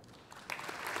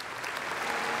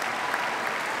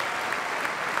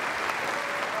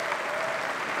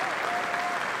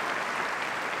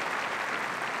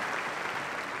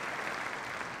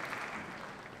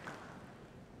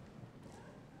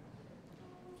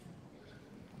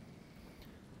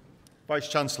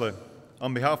 Vice-Chancellor,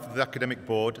 on behalf of the Academic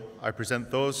Board, I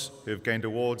present those who have gained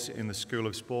awards in the School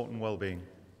of Sport and Wellbeing.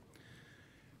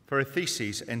 For a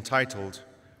thesis entitled,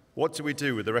 "What do we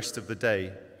do with the rest of the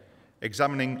day?"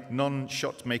 examining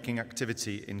non-shot-making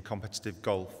activity in competitive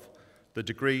golf, the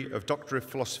degree of Doctor of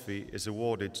Philosophy is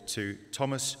awarded to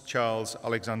Thomas Charles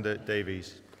Alexander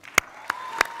Davies.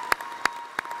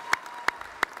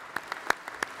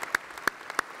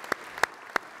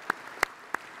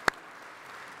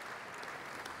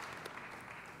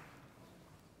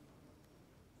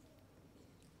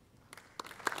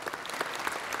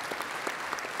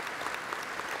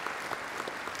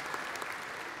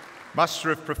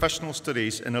 Master of Professional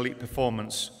Studies in Elite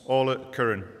Performance, Orla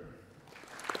Curran.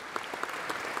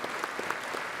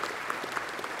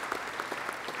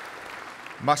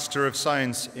 Master of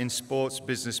Science in Sports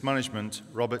Business Management,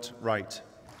 Robert Wright.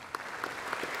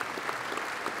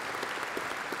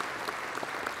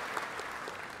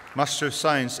 Master of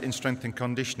Science in Strength and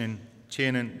Conditioning,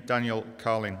 Tiernan Daniel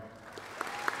Carlin.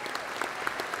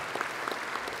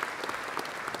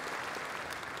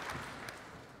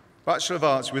 Bachelor of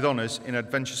Arts with Honours in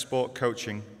Adventure Sport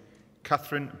Coaching,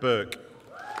 Catherine Burke.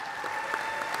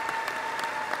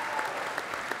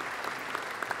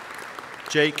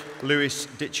 Jake Lewis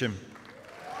Ditcham.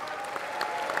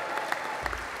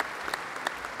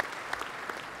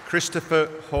 Christopher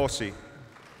Horsey.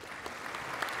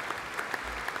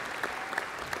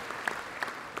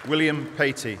 William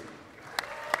Patey.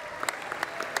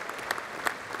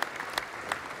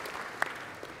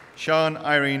 Sian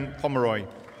Irene Pomeroy.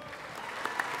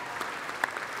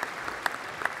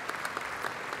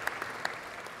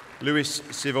 Louis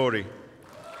Sivori.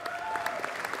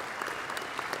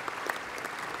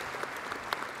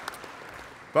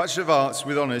 Bachelor of Arts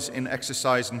with Honours in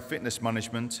Exercise and Fitness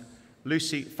Management,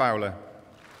 Lucy Fowler.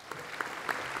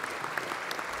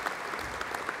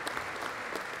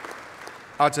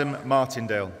 Adam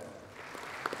Martindale.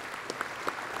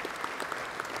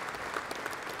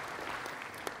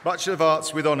 Bachelor of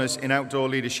Arts with Honours in Outdoor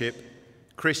Leadership,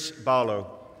 Chris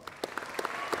Barlow.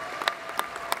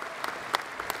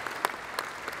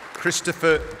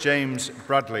 Christopher James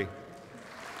Bradley.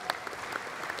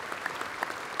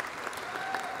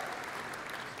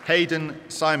 Hayden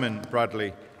Simon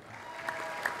Bradley.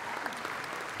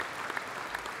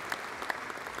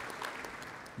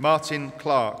 Martin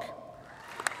Clark.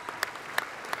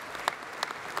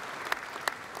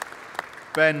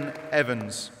 Ben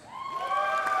Evans.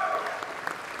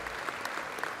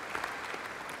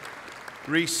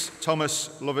 Rhys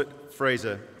Thomas Lovett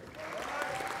Fraser.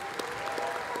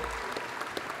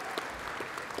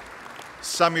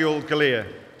 Samuel Galea.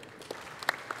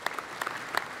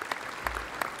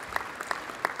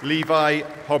 Levi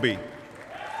Hobby.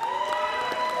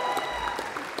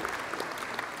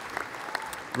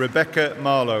 Rebecca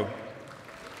Marlowe.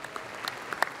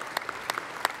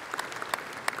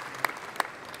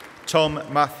 Tom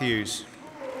Matthews.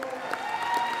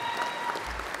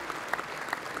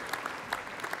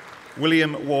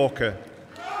 William Walker.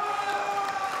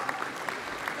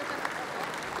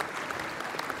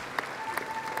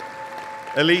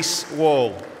 Elise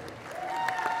Wall.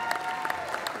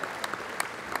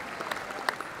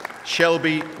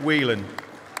 Shelby Whelan.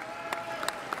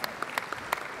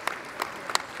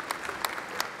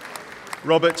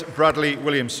 Robert Bradley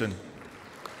Williamson.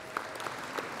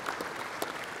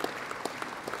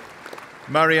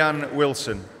 Marianne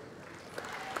Wilson.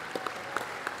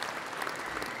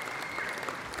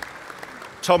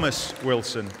 Thomas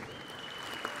Wilson.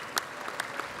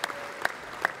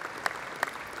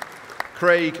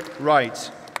 Craig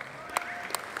Wright.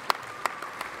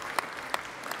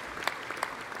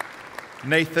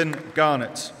 Nathan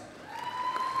Garnett.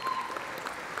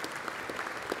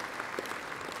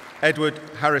 Edward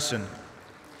Harrison.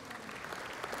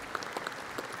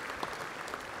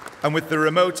 And with the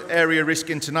Remote Area Risk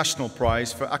International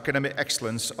Prize for Academic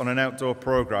Excellence on an Outdoor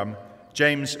Programme,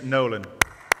 James Nolan.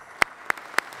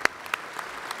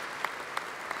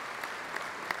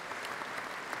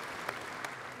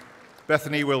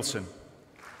 Bethany Wilson.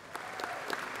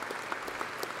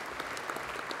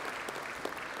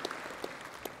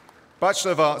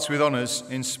 Bachelor of Arts with Honours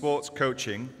in Sports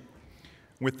Coaching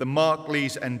with the Mark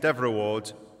Lees Endeavour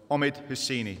Award, Omid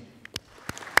Husseini.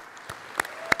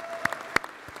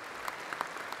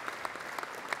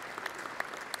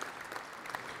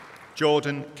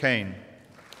 Jordan Kane.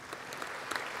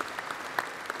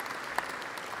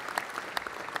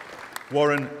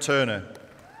 Warren Turner.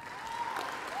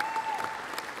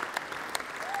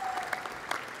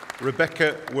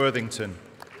 Rebecca Worthington.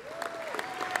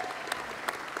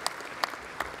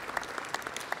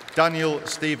 Daniel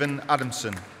Stephen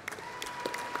Adamson.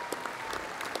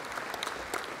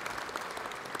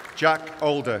 Jack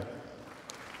Older.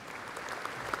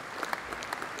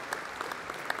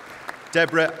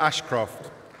 Deborah Ashcroft.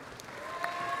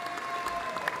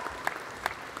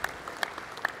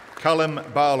 Callum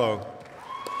Barlow.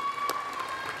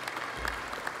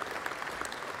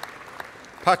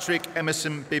 Patrick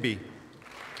Emerson Bibby.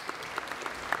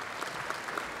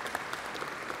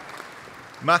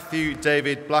 Matthew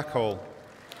David Blackhall.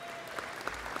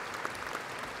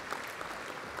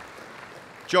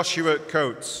 Joshua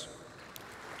Coates.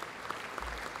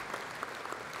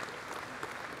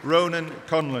 Ronan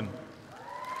Conlon.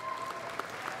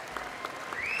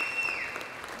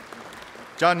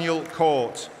 Daniel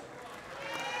Court.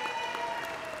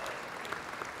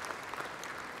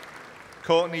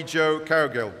 Courtney Jo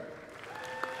Cargill.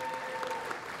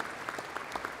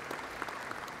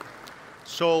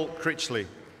 Saul Critchley.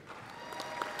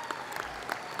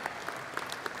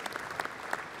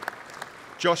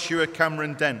 Joshua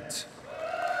Cameron Dent.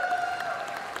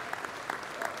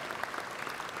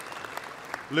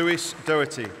 Lewis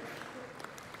Doherty.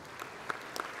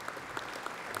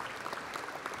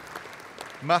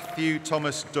 Matthew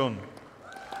Thomas Dunn.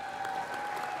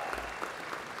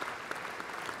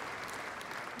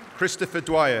 Christopher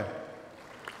Dwyer.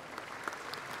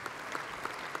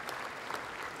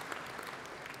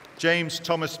 James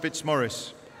Thomas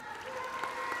Fitzmaurice.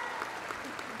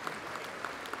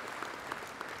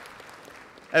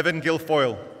 Evan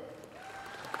Guilfoyle.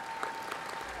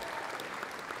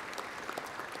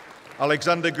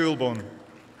 Alexander Goulburn.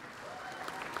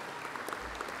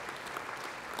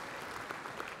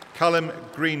 Callum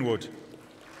Greenwood.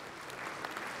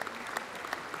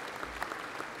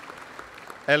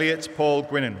 Elliot Paul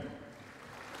Gwinnen.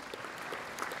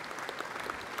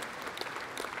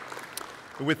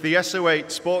 With the SO8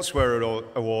 Sportswear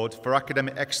Award for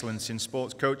Academic Excellence in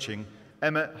Sports Coaching,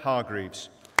 Emma Hargreaves.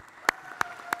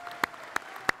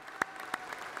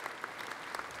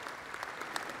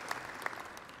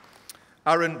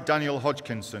 Aaron Daniel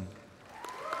Hodgkinson.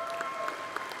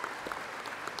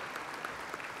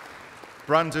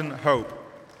 Brandon Hope.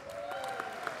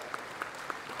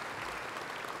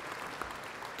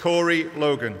 Corey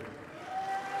Logan.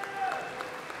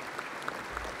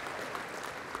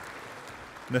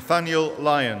 Nathaniel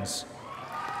Lyons.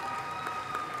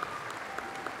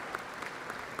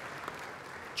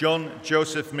 John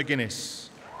Joseph McGuinness.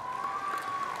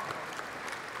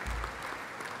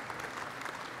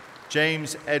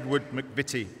 James Edward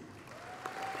McVitie.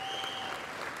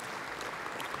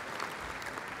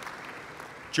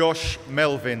 Josh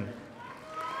Melvin.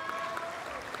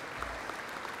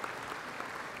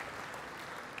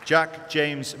 Jack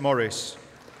James Morris.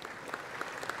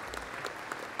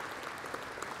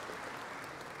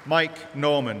 Mike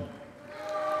Norman.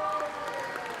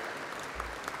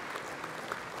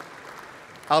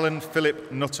 Alan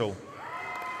Philip Nuttall.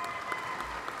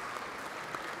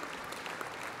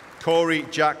 Corey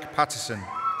Jack Patterson.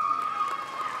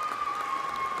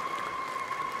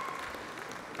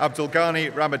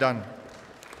 Abdulghani Ramadan.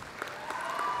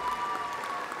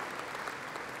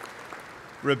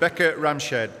 Rebecca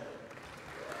Ramshed.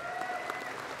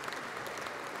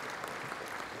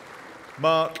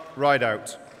 Mark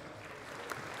Rideout.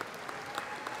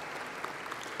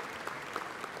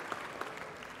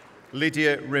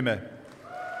 Lydia Rimmer.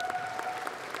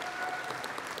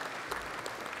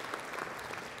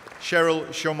 Cheryl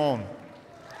Chaumont.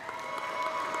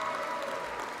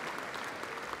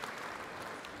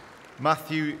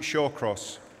 Matthew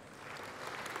Shawcross.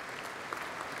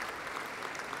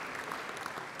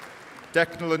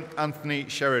 Declan Anthony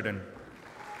Sheridan.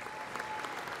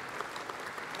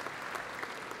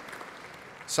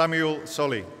 Samuel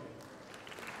Solly.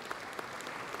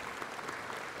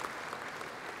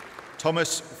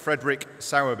 Thomas Frederick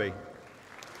Sowerby.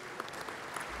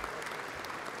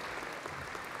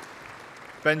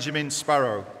 Benjamin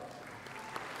Sparrow.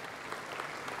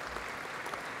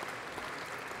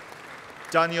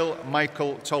 Daniel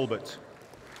Michael Talbot.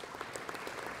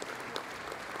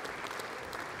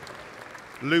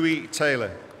 Louis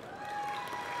Taylor.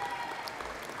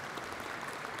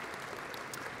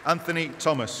 Anthony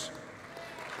Thomas.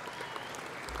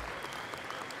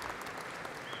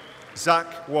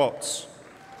 Zach Watts.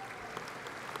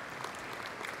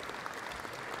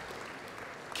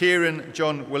 Kieran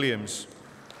John Williams.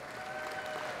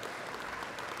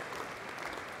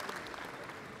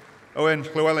 Owen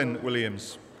Llewellyn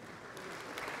Williams.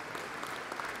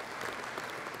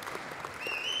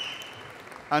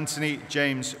 Anthony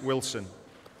James Wilson.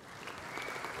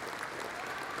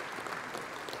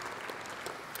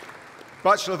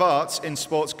 Bachelor of Arts in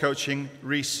Sports Coaching,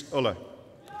 Rhys Uller.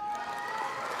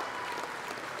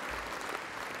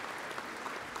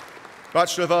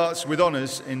 Bachelor of Arts with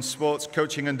Honours in Sports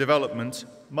Coaching and Development,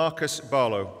 Marcus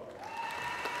Barlow.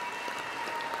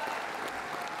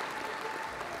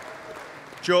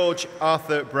 George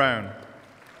Arthur Brown.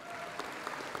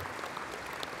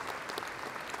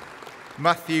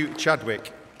 Matthew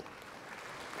Chadwick.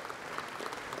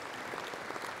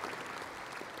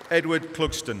 Edward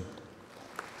Clugston.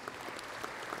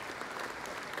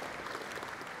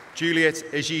 Juliet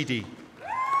Ejidi.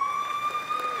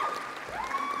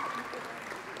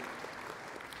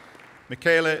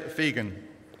 Michaela Fegan.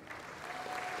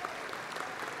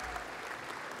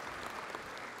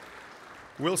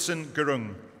 Wilson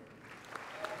Gurung.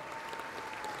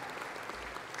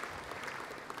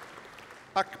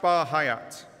 Akbar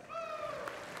Hayat.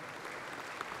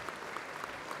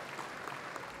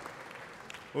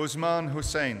 Osman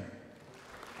Hussain.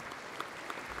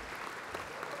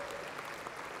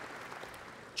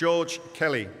 George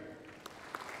Kelly.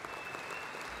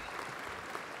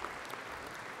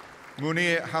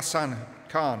 Munir Hassan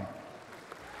Khan.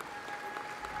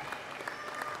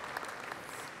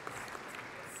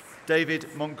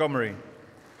 David Montgomery.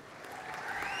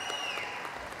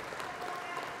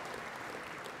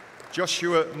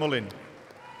 Joshua Mullin.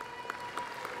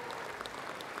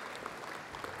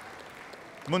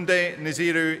 Munde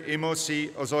Naziru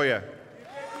Imosi Ozoya.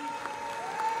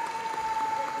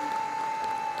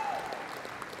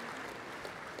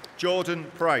 Jordan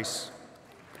Price.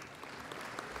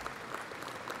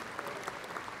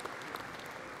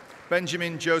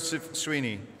 Benjamin Joseph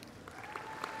Sweeney.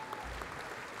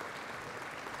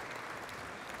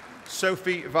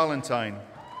 Sophie Valentine.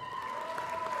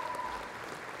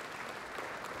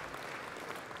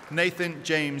 Nathan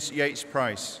James Yates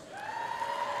Price.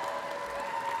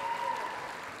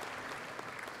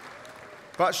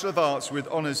 Bachelor of Arts with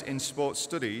Honours in Sports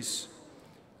Studies,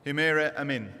 Humira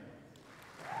Amin.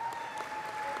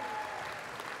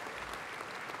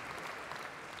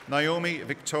 Naomi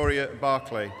Victoria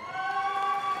Barclay.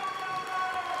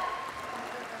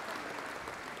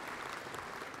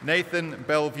 Nathan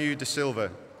Bellevue de Silva.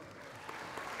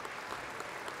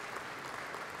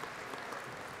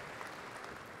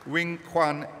 Wing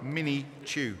Quan Mini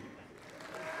Chu.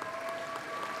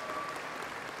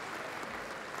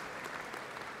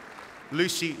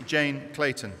 Lucy Jane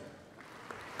Clayton.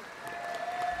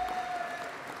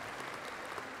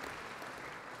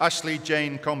 Ashley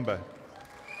Jane Comber.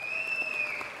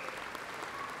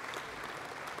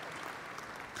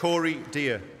 Corey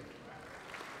Deer.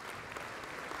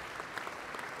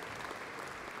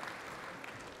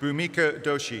 Bhumika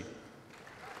Doshi.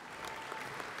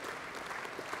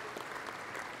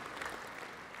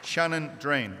 Shannon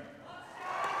Drain.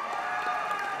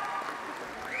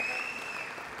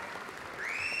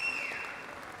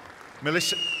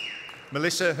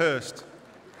 Melissa Hurst.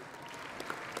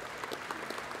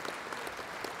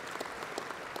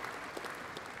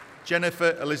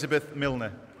 Jennifer Elizabeth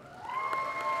Milner.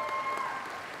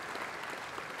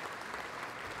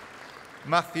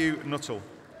 Matthew Nuttall.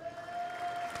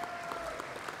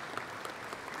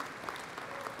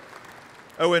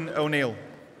 Owen O'Neill.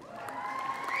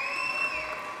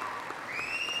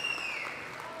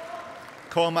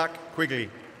 Cormac Quigley.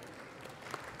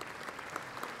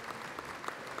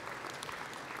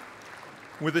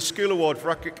 With the School Award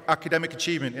for Academic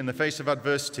Achievement in the Face of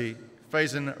Adversity,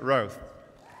 Faison Routh.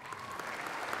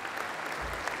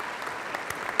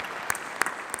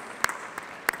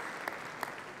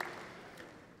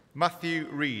 Matthew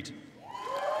Reed.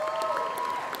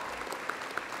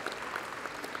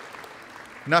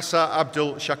 Nasser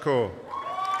Abdul Shakur.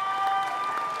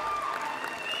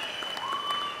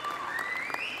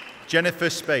 Jennifer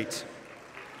Spate.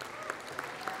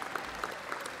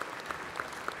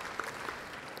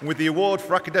 With the Award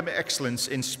for Academic Excellence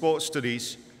in Sports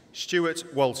Studies,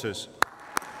 Stuart Walters.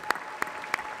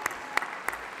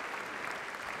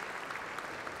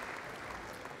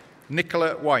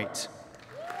 Nicola White.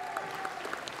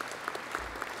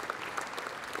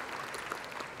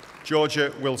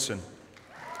 Georgia Wilson.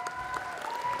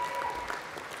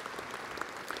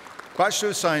 Bachelor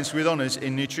of Science with Honours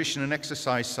in Nutrition and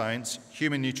Exercise Science,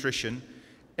 Human Nutrition,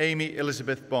 Amy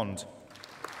Elizabeth Bond.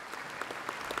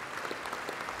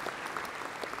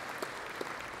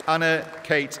 Anna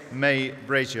Kate May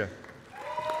Brazier.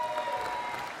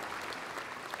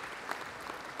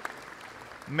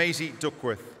 Maisie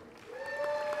Duckworth.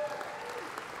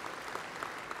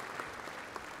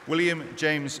 William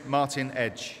James Martin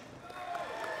Edge.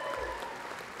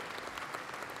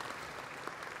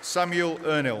 Samuel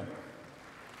Ernil.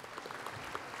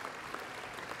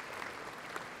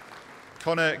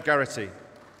 Connor Garrity.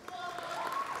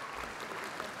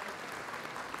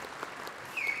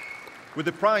 With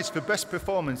the prize for Best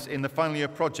Performance in the Final Year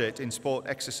Project in Sport,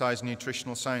 Exercise and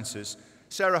Nutritional Sciences,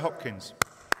 Sarah Hopkins.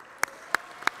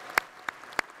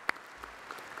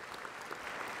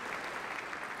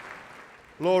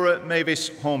 Laura Mavis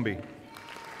Hornby.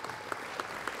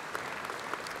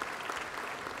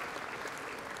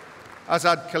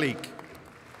 Azad Khalik.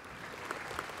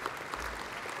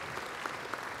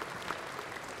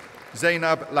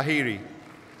 Zainab Lahiri.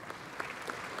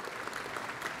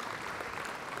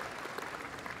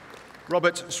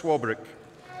 Robert Swarbrick.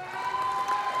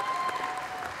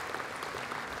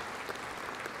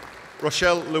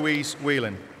 Rochelle Louise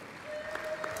Whelan.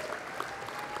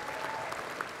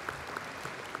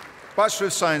 Bachelor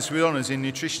of Science with Honours in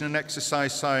Nutrition and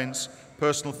Exercise Science,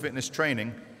 Personal Fitness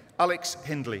Training, Alex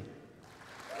Hindley.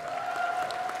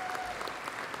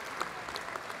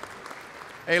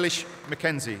 Ailish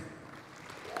Mackenzie.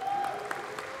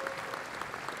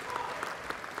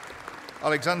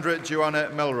 Alexandra Joanna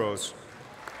Melrose.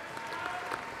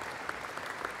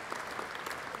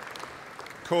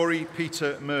 Corey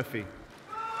Peter Murphy.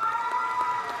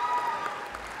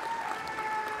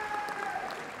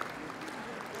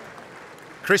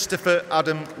 Christopher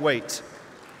Adam Waite.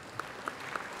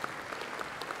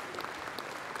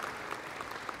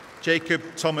 Jacob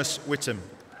Thomas Whittam.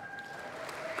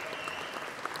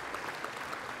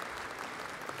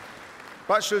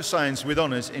 Bachelor of Science with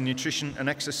Honours in Nutrition and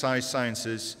Exercise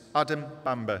Sciences, Adam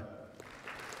Bamber.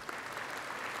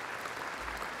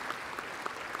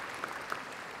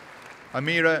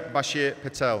 Amira Bashir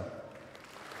Patel.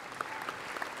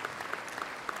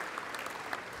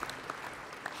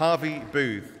 Harvey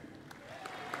Booth.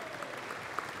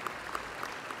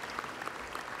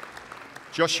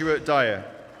 Joshua Dyer.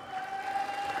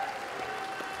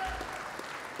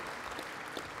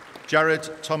 Jared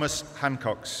Thomas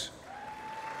Hancocks.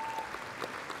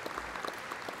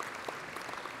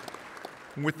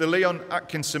 And with the Leon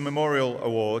Atkinson Memorial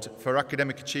Award for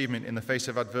Academic Achievement in the Face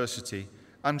of Adversity,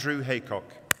 Andrew Haycock.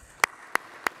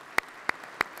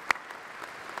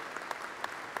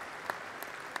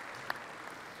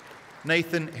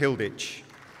 Nathan Hilditch.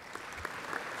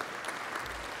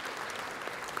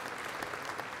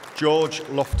 George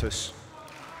Loftus.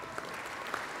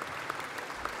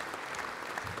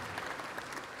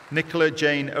 Nicola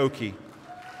Jane Oakey.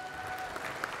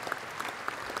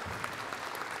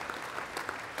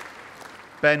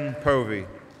 Ben Povey.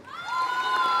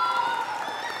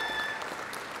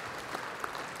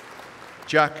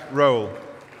 Jack Rowell.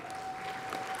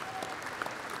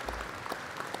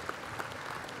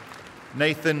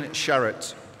 Nathan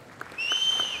Sharrett.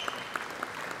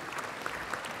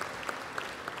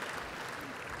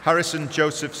 Harrison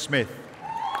Joseph Smith.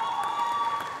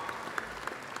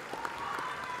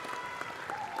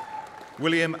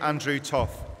 William Andrew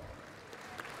Toth.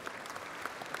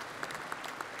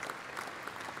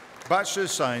 Bachelor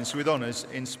of Science with Honours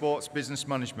in Sports Business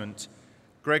Management,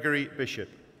 Gregory Bishop.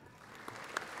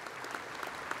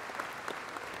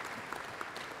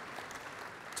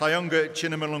 Tayonga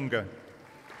Chinamalunga.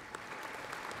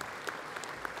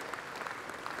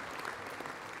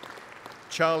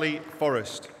 Charlie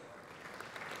Forrest.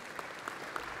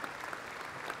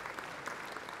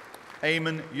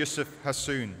 Ayman Yusuf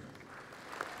Hassoun.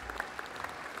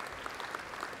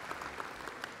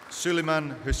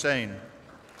 Suleiman Hussain.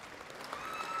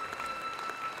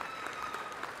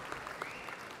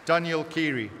 Daniel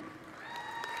Keary.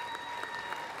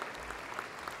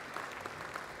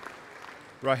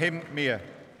 Rahim Mia.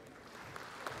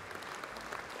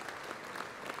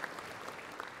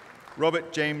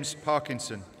 Robert James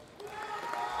Parkinson.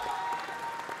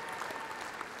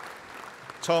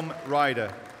 Tom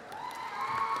Ryder.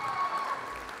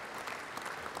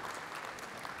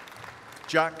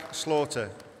 Jack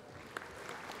Slaughter.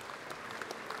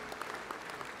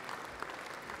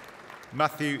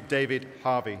 Matthew David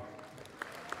Harvey.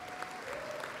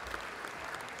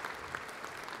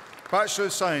 Bachelor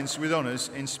of Science with Honours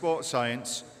in Sports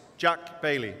Science, Jack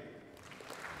Bailey.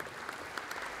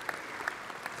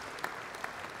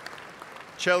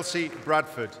 Chelsea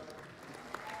Bradford.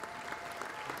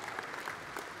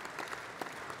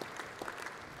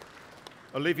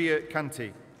 Olivia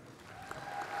Canty.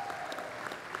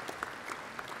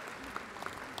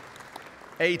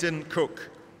 Aidan Cook.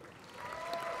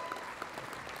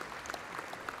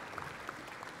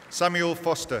 Samuel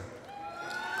Foster.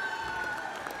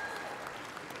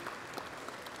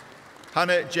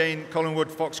 Hannah Jane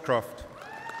Collingwood Foxcroft.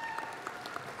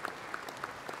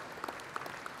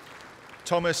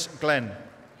 Thomas Glenn.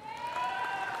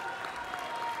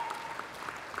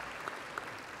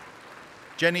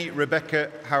 Jenny Rebecca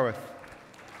Howarth.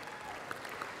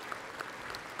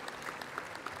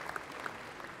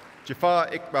 Jafar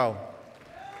Iqbal.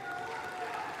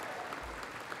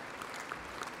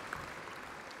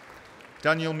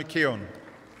 Daniel McKeown.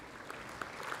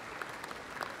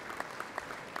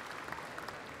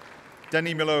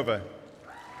 Denny Milova.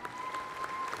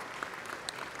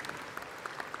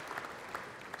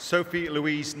 Sophie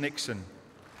Louise Nixon.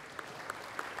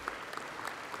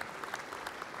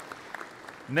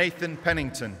 Nathan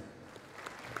Pennington.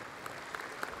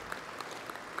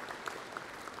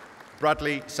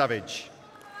 Bradley Savage.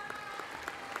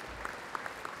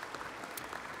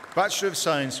 Bachelor of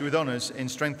Science with Honours in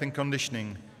Strength and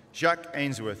Conditioning, Jacques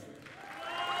Ainsworth.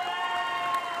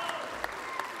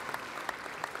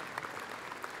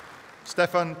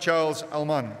 Stefan Charles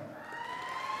Alman.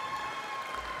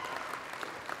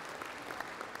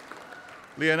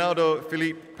 Leonardo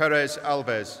Felipe Perez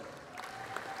Alves.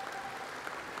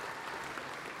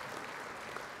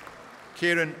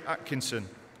 Kieran Atkinson.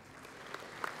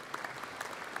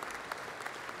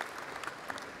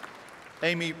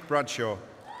 Amy Bradshaw.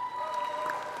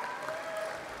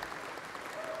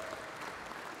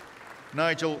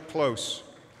 Nigel Close.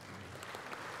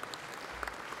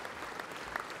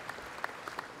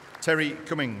 Terry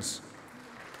Cummings.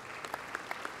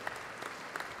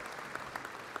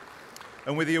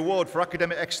 And with the award for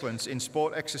academic excellence in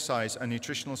sport, exercise and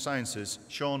nutritional sciences,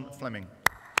 Sean Fleming.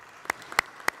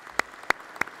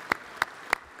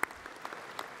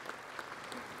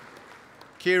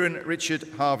 Kieran Richard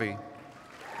Harvey.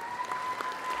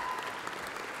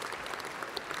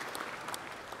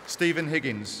 Stephen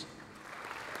Higgins.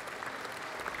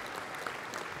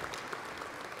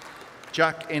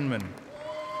 Jack Inman.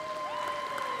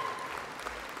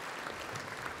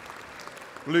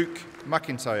 Luke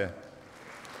McIntyre.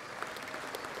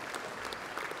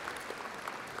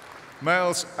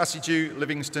 Miles Asiju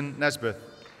Livingston Nesbeth.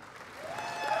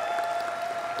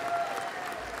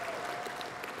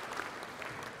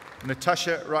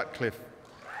 Natasha Ratcliffe.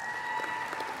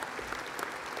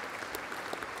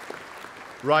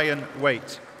 Ryan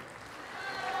Waite.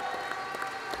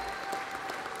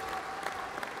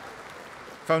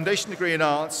 Foundation degree in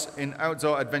Arts in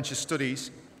Outdoor Adventure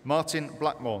Studies, Martin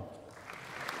Blackmore.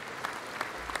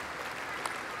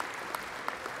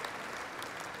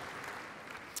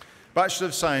 Bachelor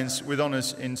of Science with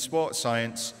Honours in Sports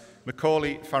Science,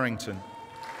 Macaulay Farrington.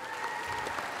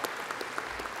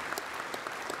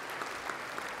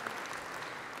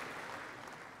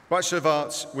 Bachelor of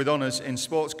Arts with Honours in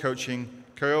Sports Coaching,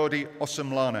 Coyote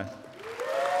Osamlana.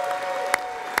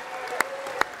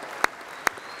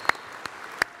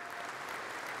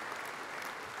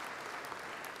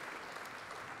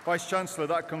 Vice-Chancellor,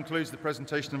 that concludes the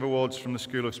presentation of awards from the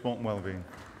School of Sport and Wellbeing.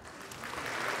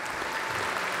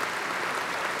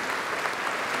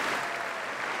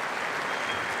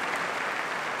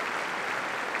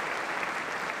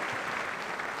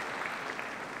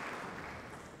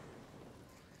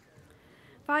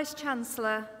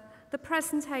 Vice-Chancellor, the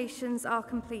presentations are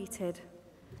completed.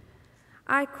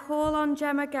 I call on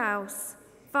Gemma Gauss,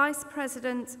 Vice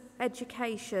President,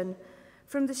 Education,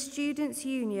 from the Students'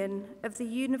 Union of the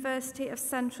University of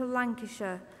Central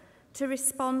Lancashire, to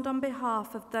respond on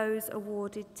behalf of those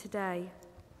awarded today.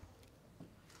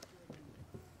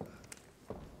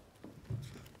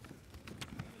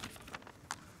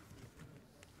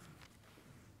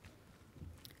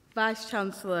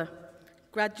 Vice-Chancellor,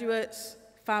 graduates,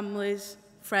 families,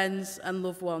 friends and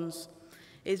loved ones,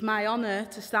 it is my honour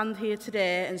to stand here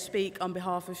today and speak on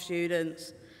behalf of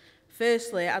students.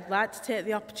 Firstly, I'd like to take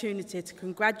the opportunity to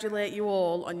congratulate you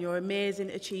all on your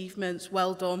amazing achievements.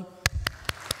 Well done.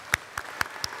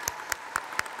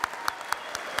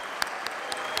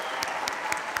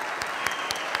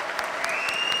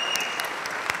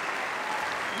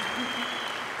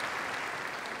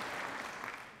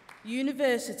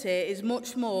 University is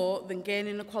much more than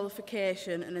gaining a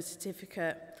qualification and a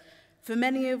certificate. For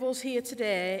many of us here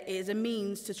today, it is a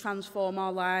means to transform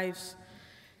our lives,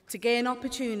 to gain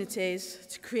opportunities,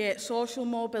 to create social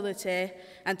mobility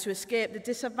and to escape the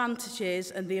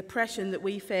disadvantages and the oppression that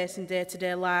we face in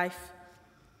day-to-day life.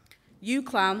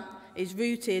 UCLan is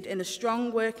rooted in a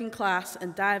strong working class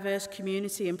and diverse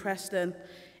community in Preston.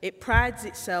 It prides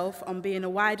itself on being a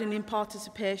widening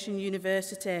participation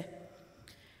university.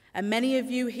 And many of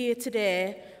you here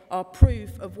today are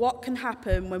proof of what can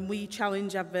happen when we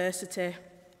challenge adversity.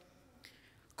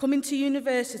 Coming to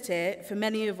university, for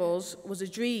many of us, was a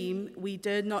dream we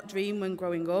dared not dream when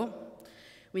growing up.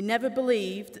 We never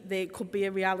believed that it could be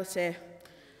a reality.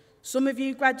 Some of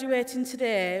you graduating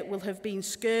today will have been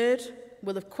scared,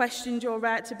 will have questioned your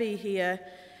right to be here,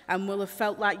 and will have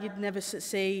felt like you'd never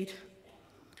succeed.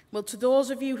 Well, to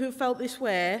those of you who felt this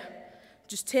way,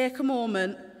 just take a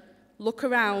moment, look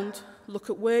around, look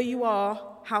at where you are,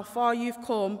 how far you've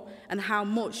come, and how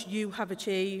much you have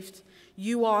achieved.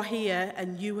 You are here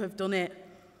and you have done it.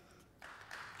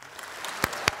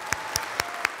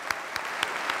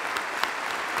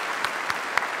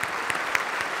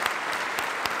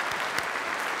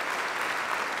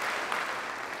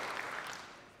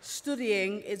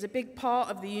 Studying is a big part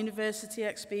of the university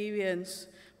experience,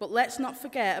 but let's not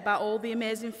forget about all the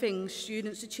amazing things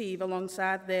students achieve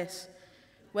alongside this.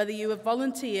 Whether you have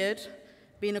volunteered,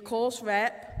 been a course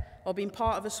rep, or been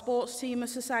part of a sports team or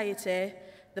society,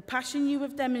 the passion you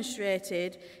have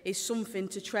demonstrated is something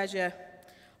to treasure.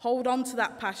 Hold on to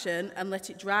that passion and let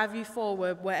it drive you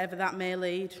forward wherever that may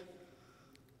lead.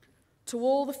 To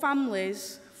all the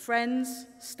families, friends,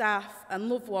 staff and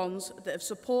loved ones that have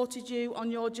supported you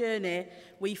on your journey,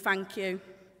 we thank you.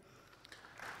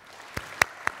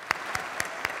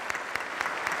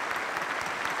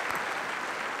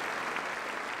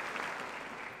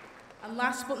 And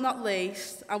last but not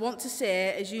least, I want to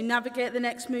say, as you navigate the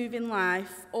next move in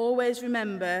life, always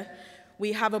remember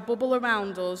we have a bubble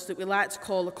around us that we like to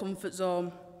call a comfort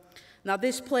zone. Now,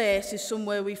 this place is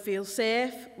somewhere we feel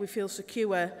safe, we feel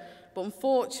secure, but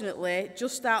unfortunately,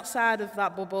 just outside of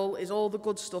that bubble is all the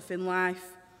good stuff in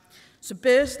life. So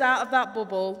burst out of that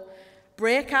bubble,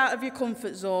 break out of your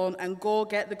comfort zone and go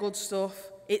get the good stuff.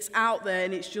 It's out there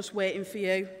and it's just waiting for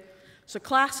you. So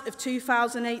class of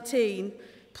 2018,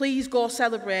 please go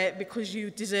celebrate because you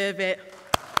deserve it.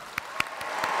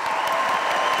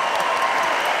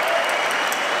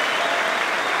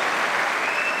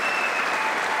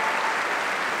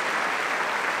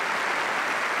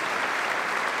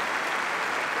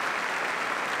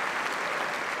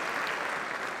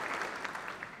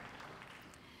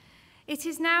 It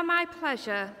is now my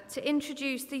pleasure to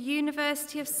introduce the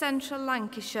University of Central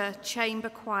Lancashire Chamber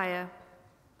Choir.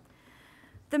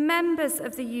 The members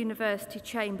of the University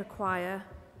Chamber Choir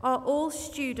are all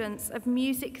students of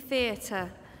music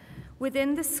theatre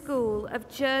within the School of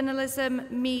Journalism,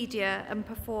 Media and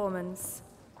Performance.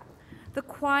 The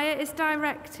choir is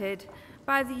directed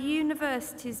by the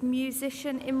university's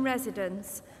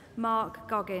musician-in-residence, Mark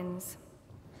Goggins.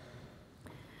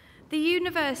 The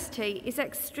university is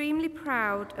extremely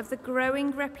proud of the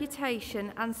growing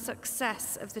reputation and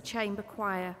success of the Chamber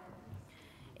Choir.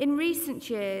 In recent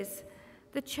years,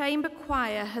 the Chamber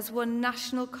Choir has won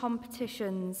national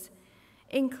competitions,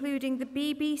 including the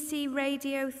BBC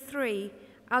Radio 3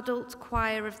 Adult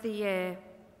Choir of the Year.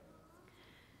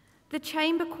 The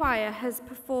Chamber Choir has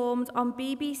performed on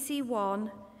BBC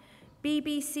One,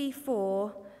 BBC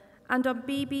 4 and on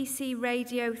BBC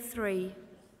Radio 3,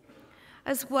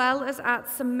 as well as at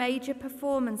some major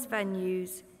performance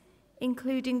venues,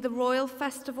 including the Royal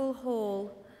Festival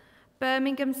Hall,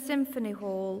 Birmingham Symphony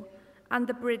Hall, and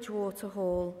the Bridgewater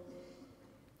Hall.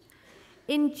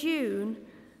 In June,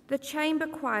 the Chamber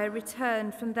Choir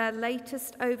returned from their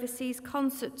latest overseas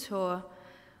concert tour,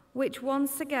 which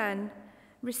once again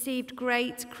received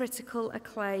great critical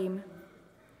acclaim.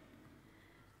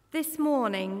 This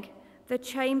morning, the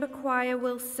Chamber Choir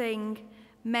will sing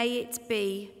 "May It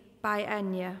Be" by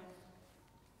Enya.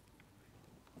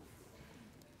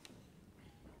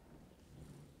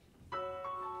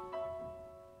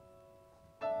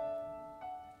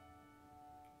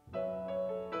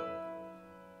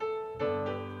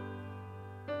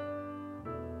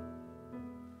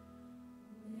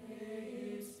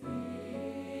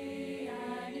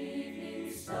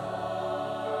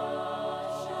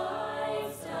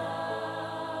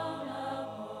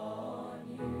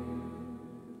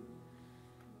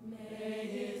 May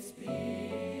his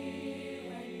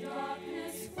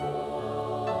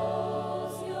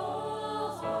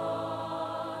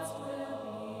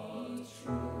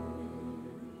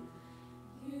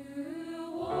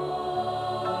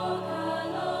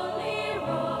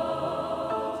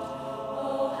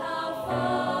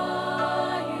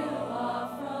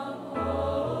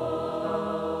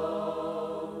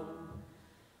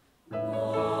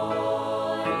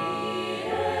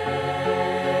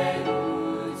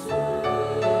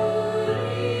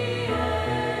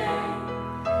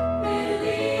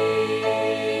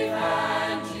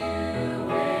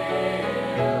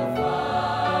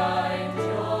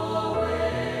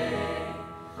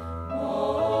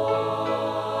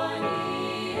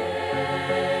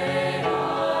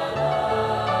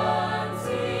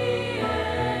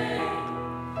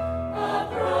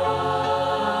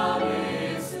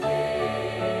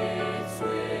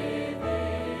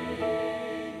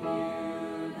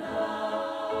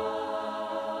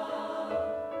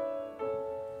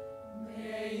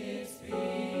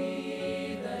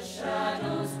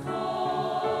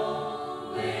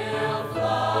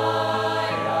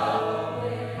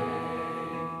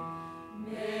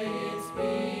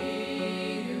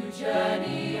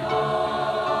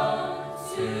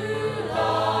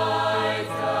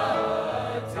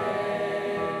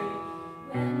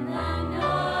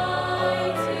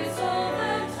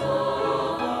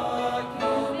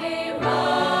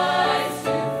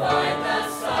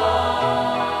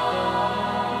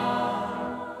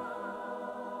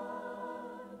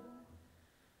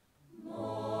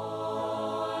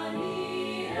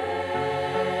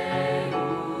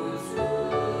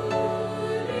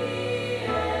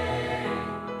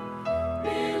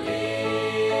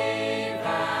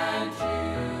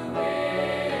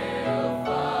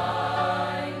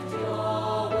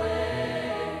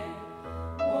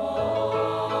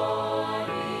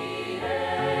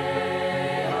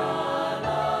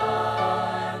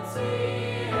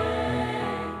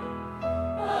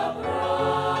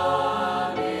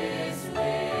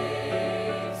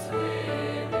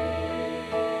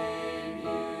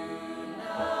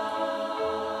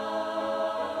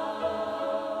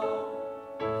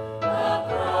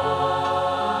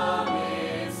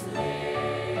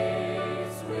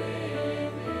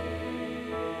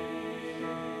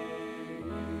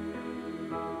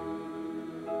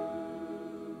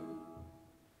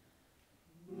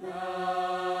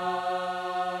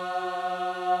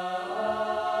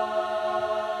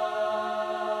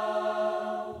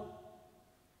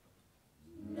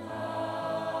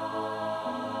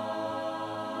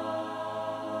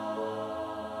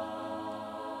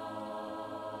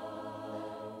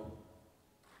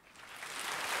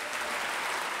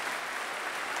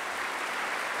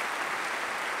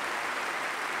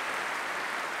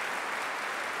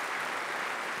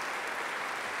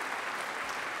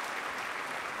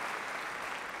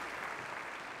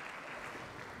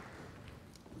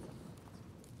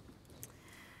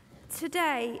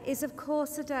Today is, of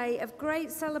course, a day of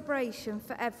great celebration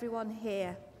for everyone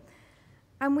here,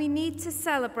 and we need to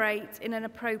celebrate in an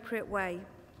appropriate way.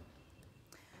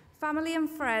 Family and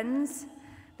friends,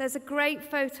 there's a great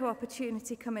photo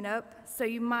opportunity coming up, so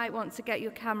you might want to get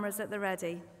your cameras at the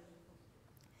ready.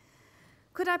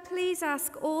 Could I please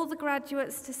ask all the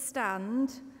graduates to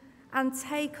stand and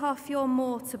take off your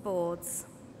mortarboards?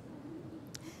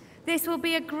 This will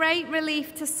be a great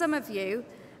relief to some of you,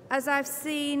 as I've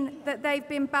seen that they've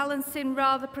been balancing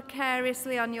rather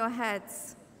precariously on your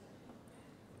heads.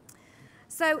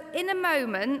 So in a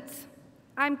moment,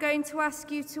 I'm going to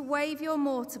ask you to wave your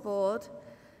mortarboard,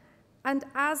 and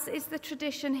as is the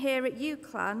tradition here at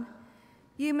UCLan,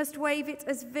 you must wave it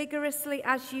as vigorously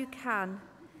as you can,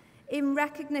 in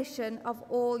recognition of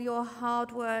all your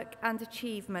hard work and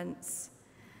achievements.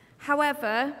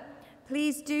 However,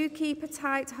 please do keep a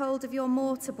tight hold of your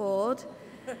mortarboard,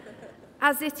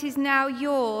 as it is now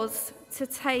yours to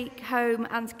take home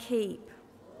and keep.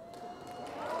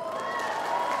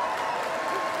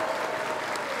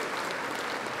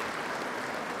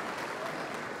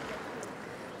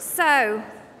 So,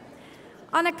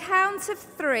 on a count of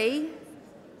 3,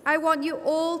 I want you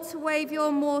all to wave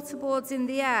your mortarboards in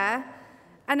the air,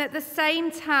 and at the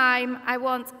same time, I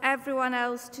want everyone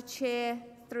else to cheer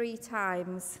 3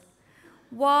 times.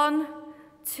 1,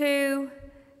 2,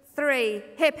 3.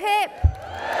 Hip, hip.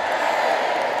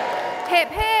 Hip,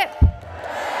 hip.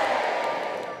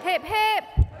 Hip, hip.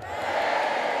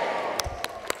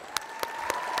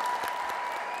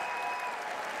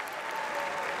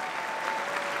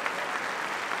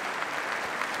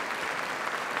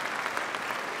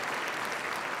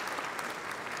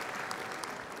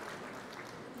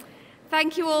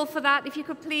 Thank you all for that. If you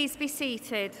could please be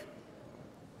seated.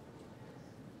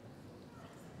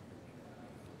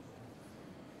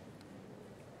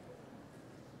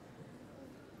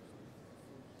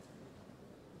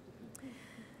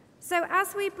 So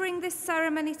as we bring this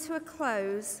ceremony to a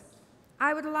close,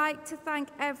 I would like to thank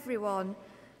everyone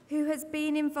who has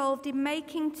been involved in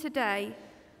making today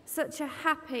such a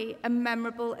happy and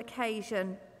memorable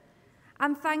occasion.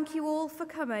 And thank you all for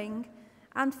coming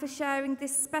and for sharing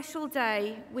this special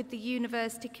day with the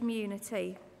university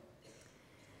community.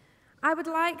 I would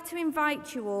like to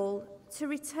invite you all to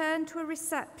return to a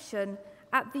reception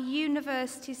at the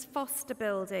university's Foster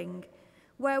building,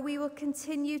 where we will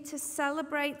continue to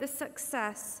celebrate the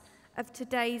success of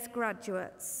today's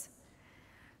graduates.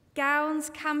 Gowns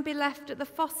can be left at the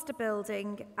Foster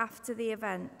building after the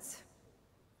event.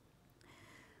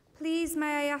 Please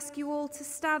may I ask you all to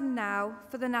stand now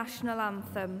for the national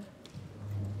anthem.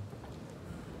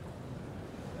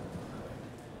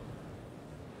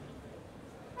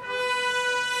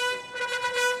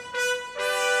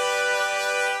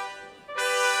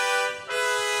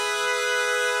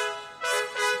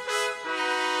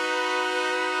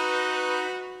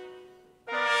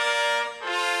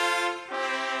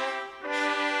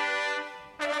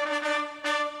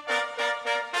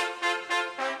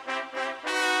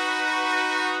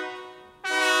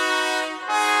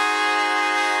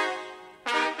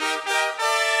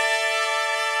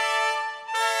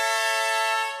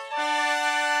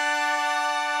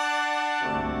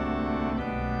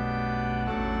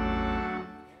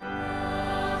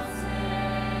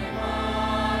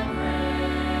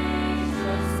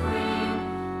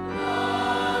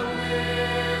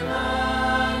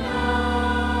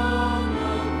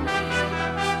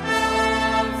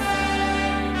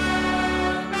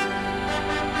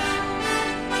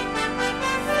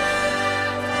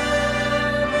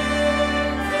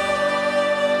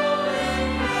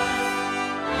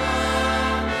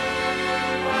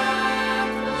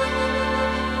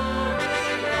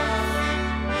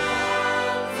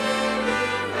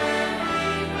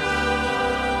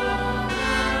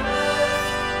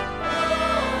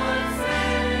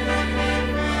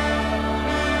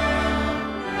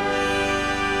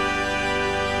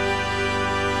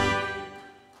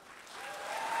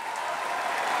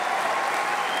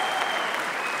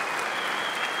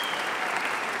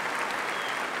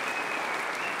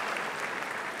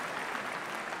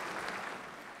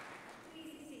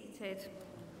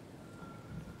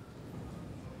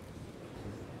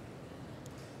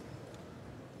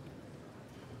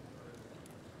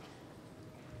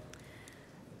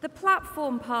 The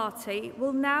platform party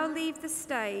will now leave the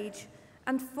stage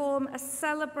and form a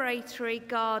celebratory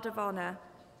guard of honour.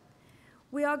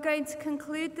 We are going to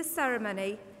conclude the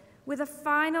ceremony with a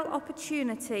final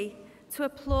opportunity to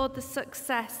applaud the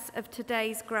success of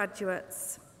today's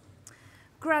graduates.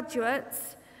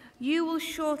 Graduates, you will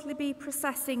shortly be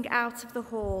processing out of the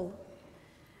hall.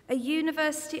 A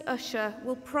university usher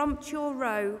will prompt your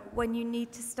row when you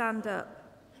need to stand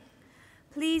up.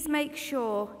 Please make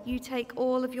sure you take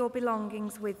all of your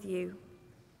belongings with you.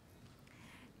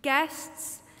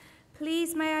 Guests,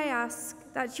 please may I ask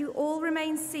that you all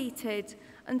remain seated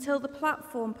until the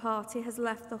platform party has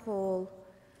left the hall.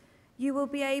 You will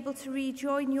be able to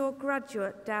rejoin your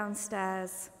graduate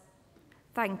downstairs.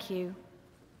 Thank you.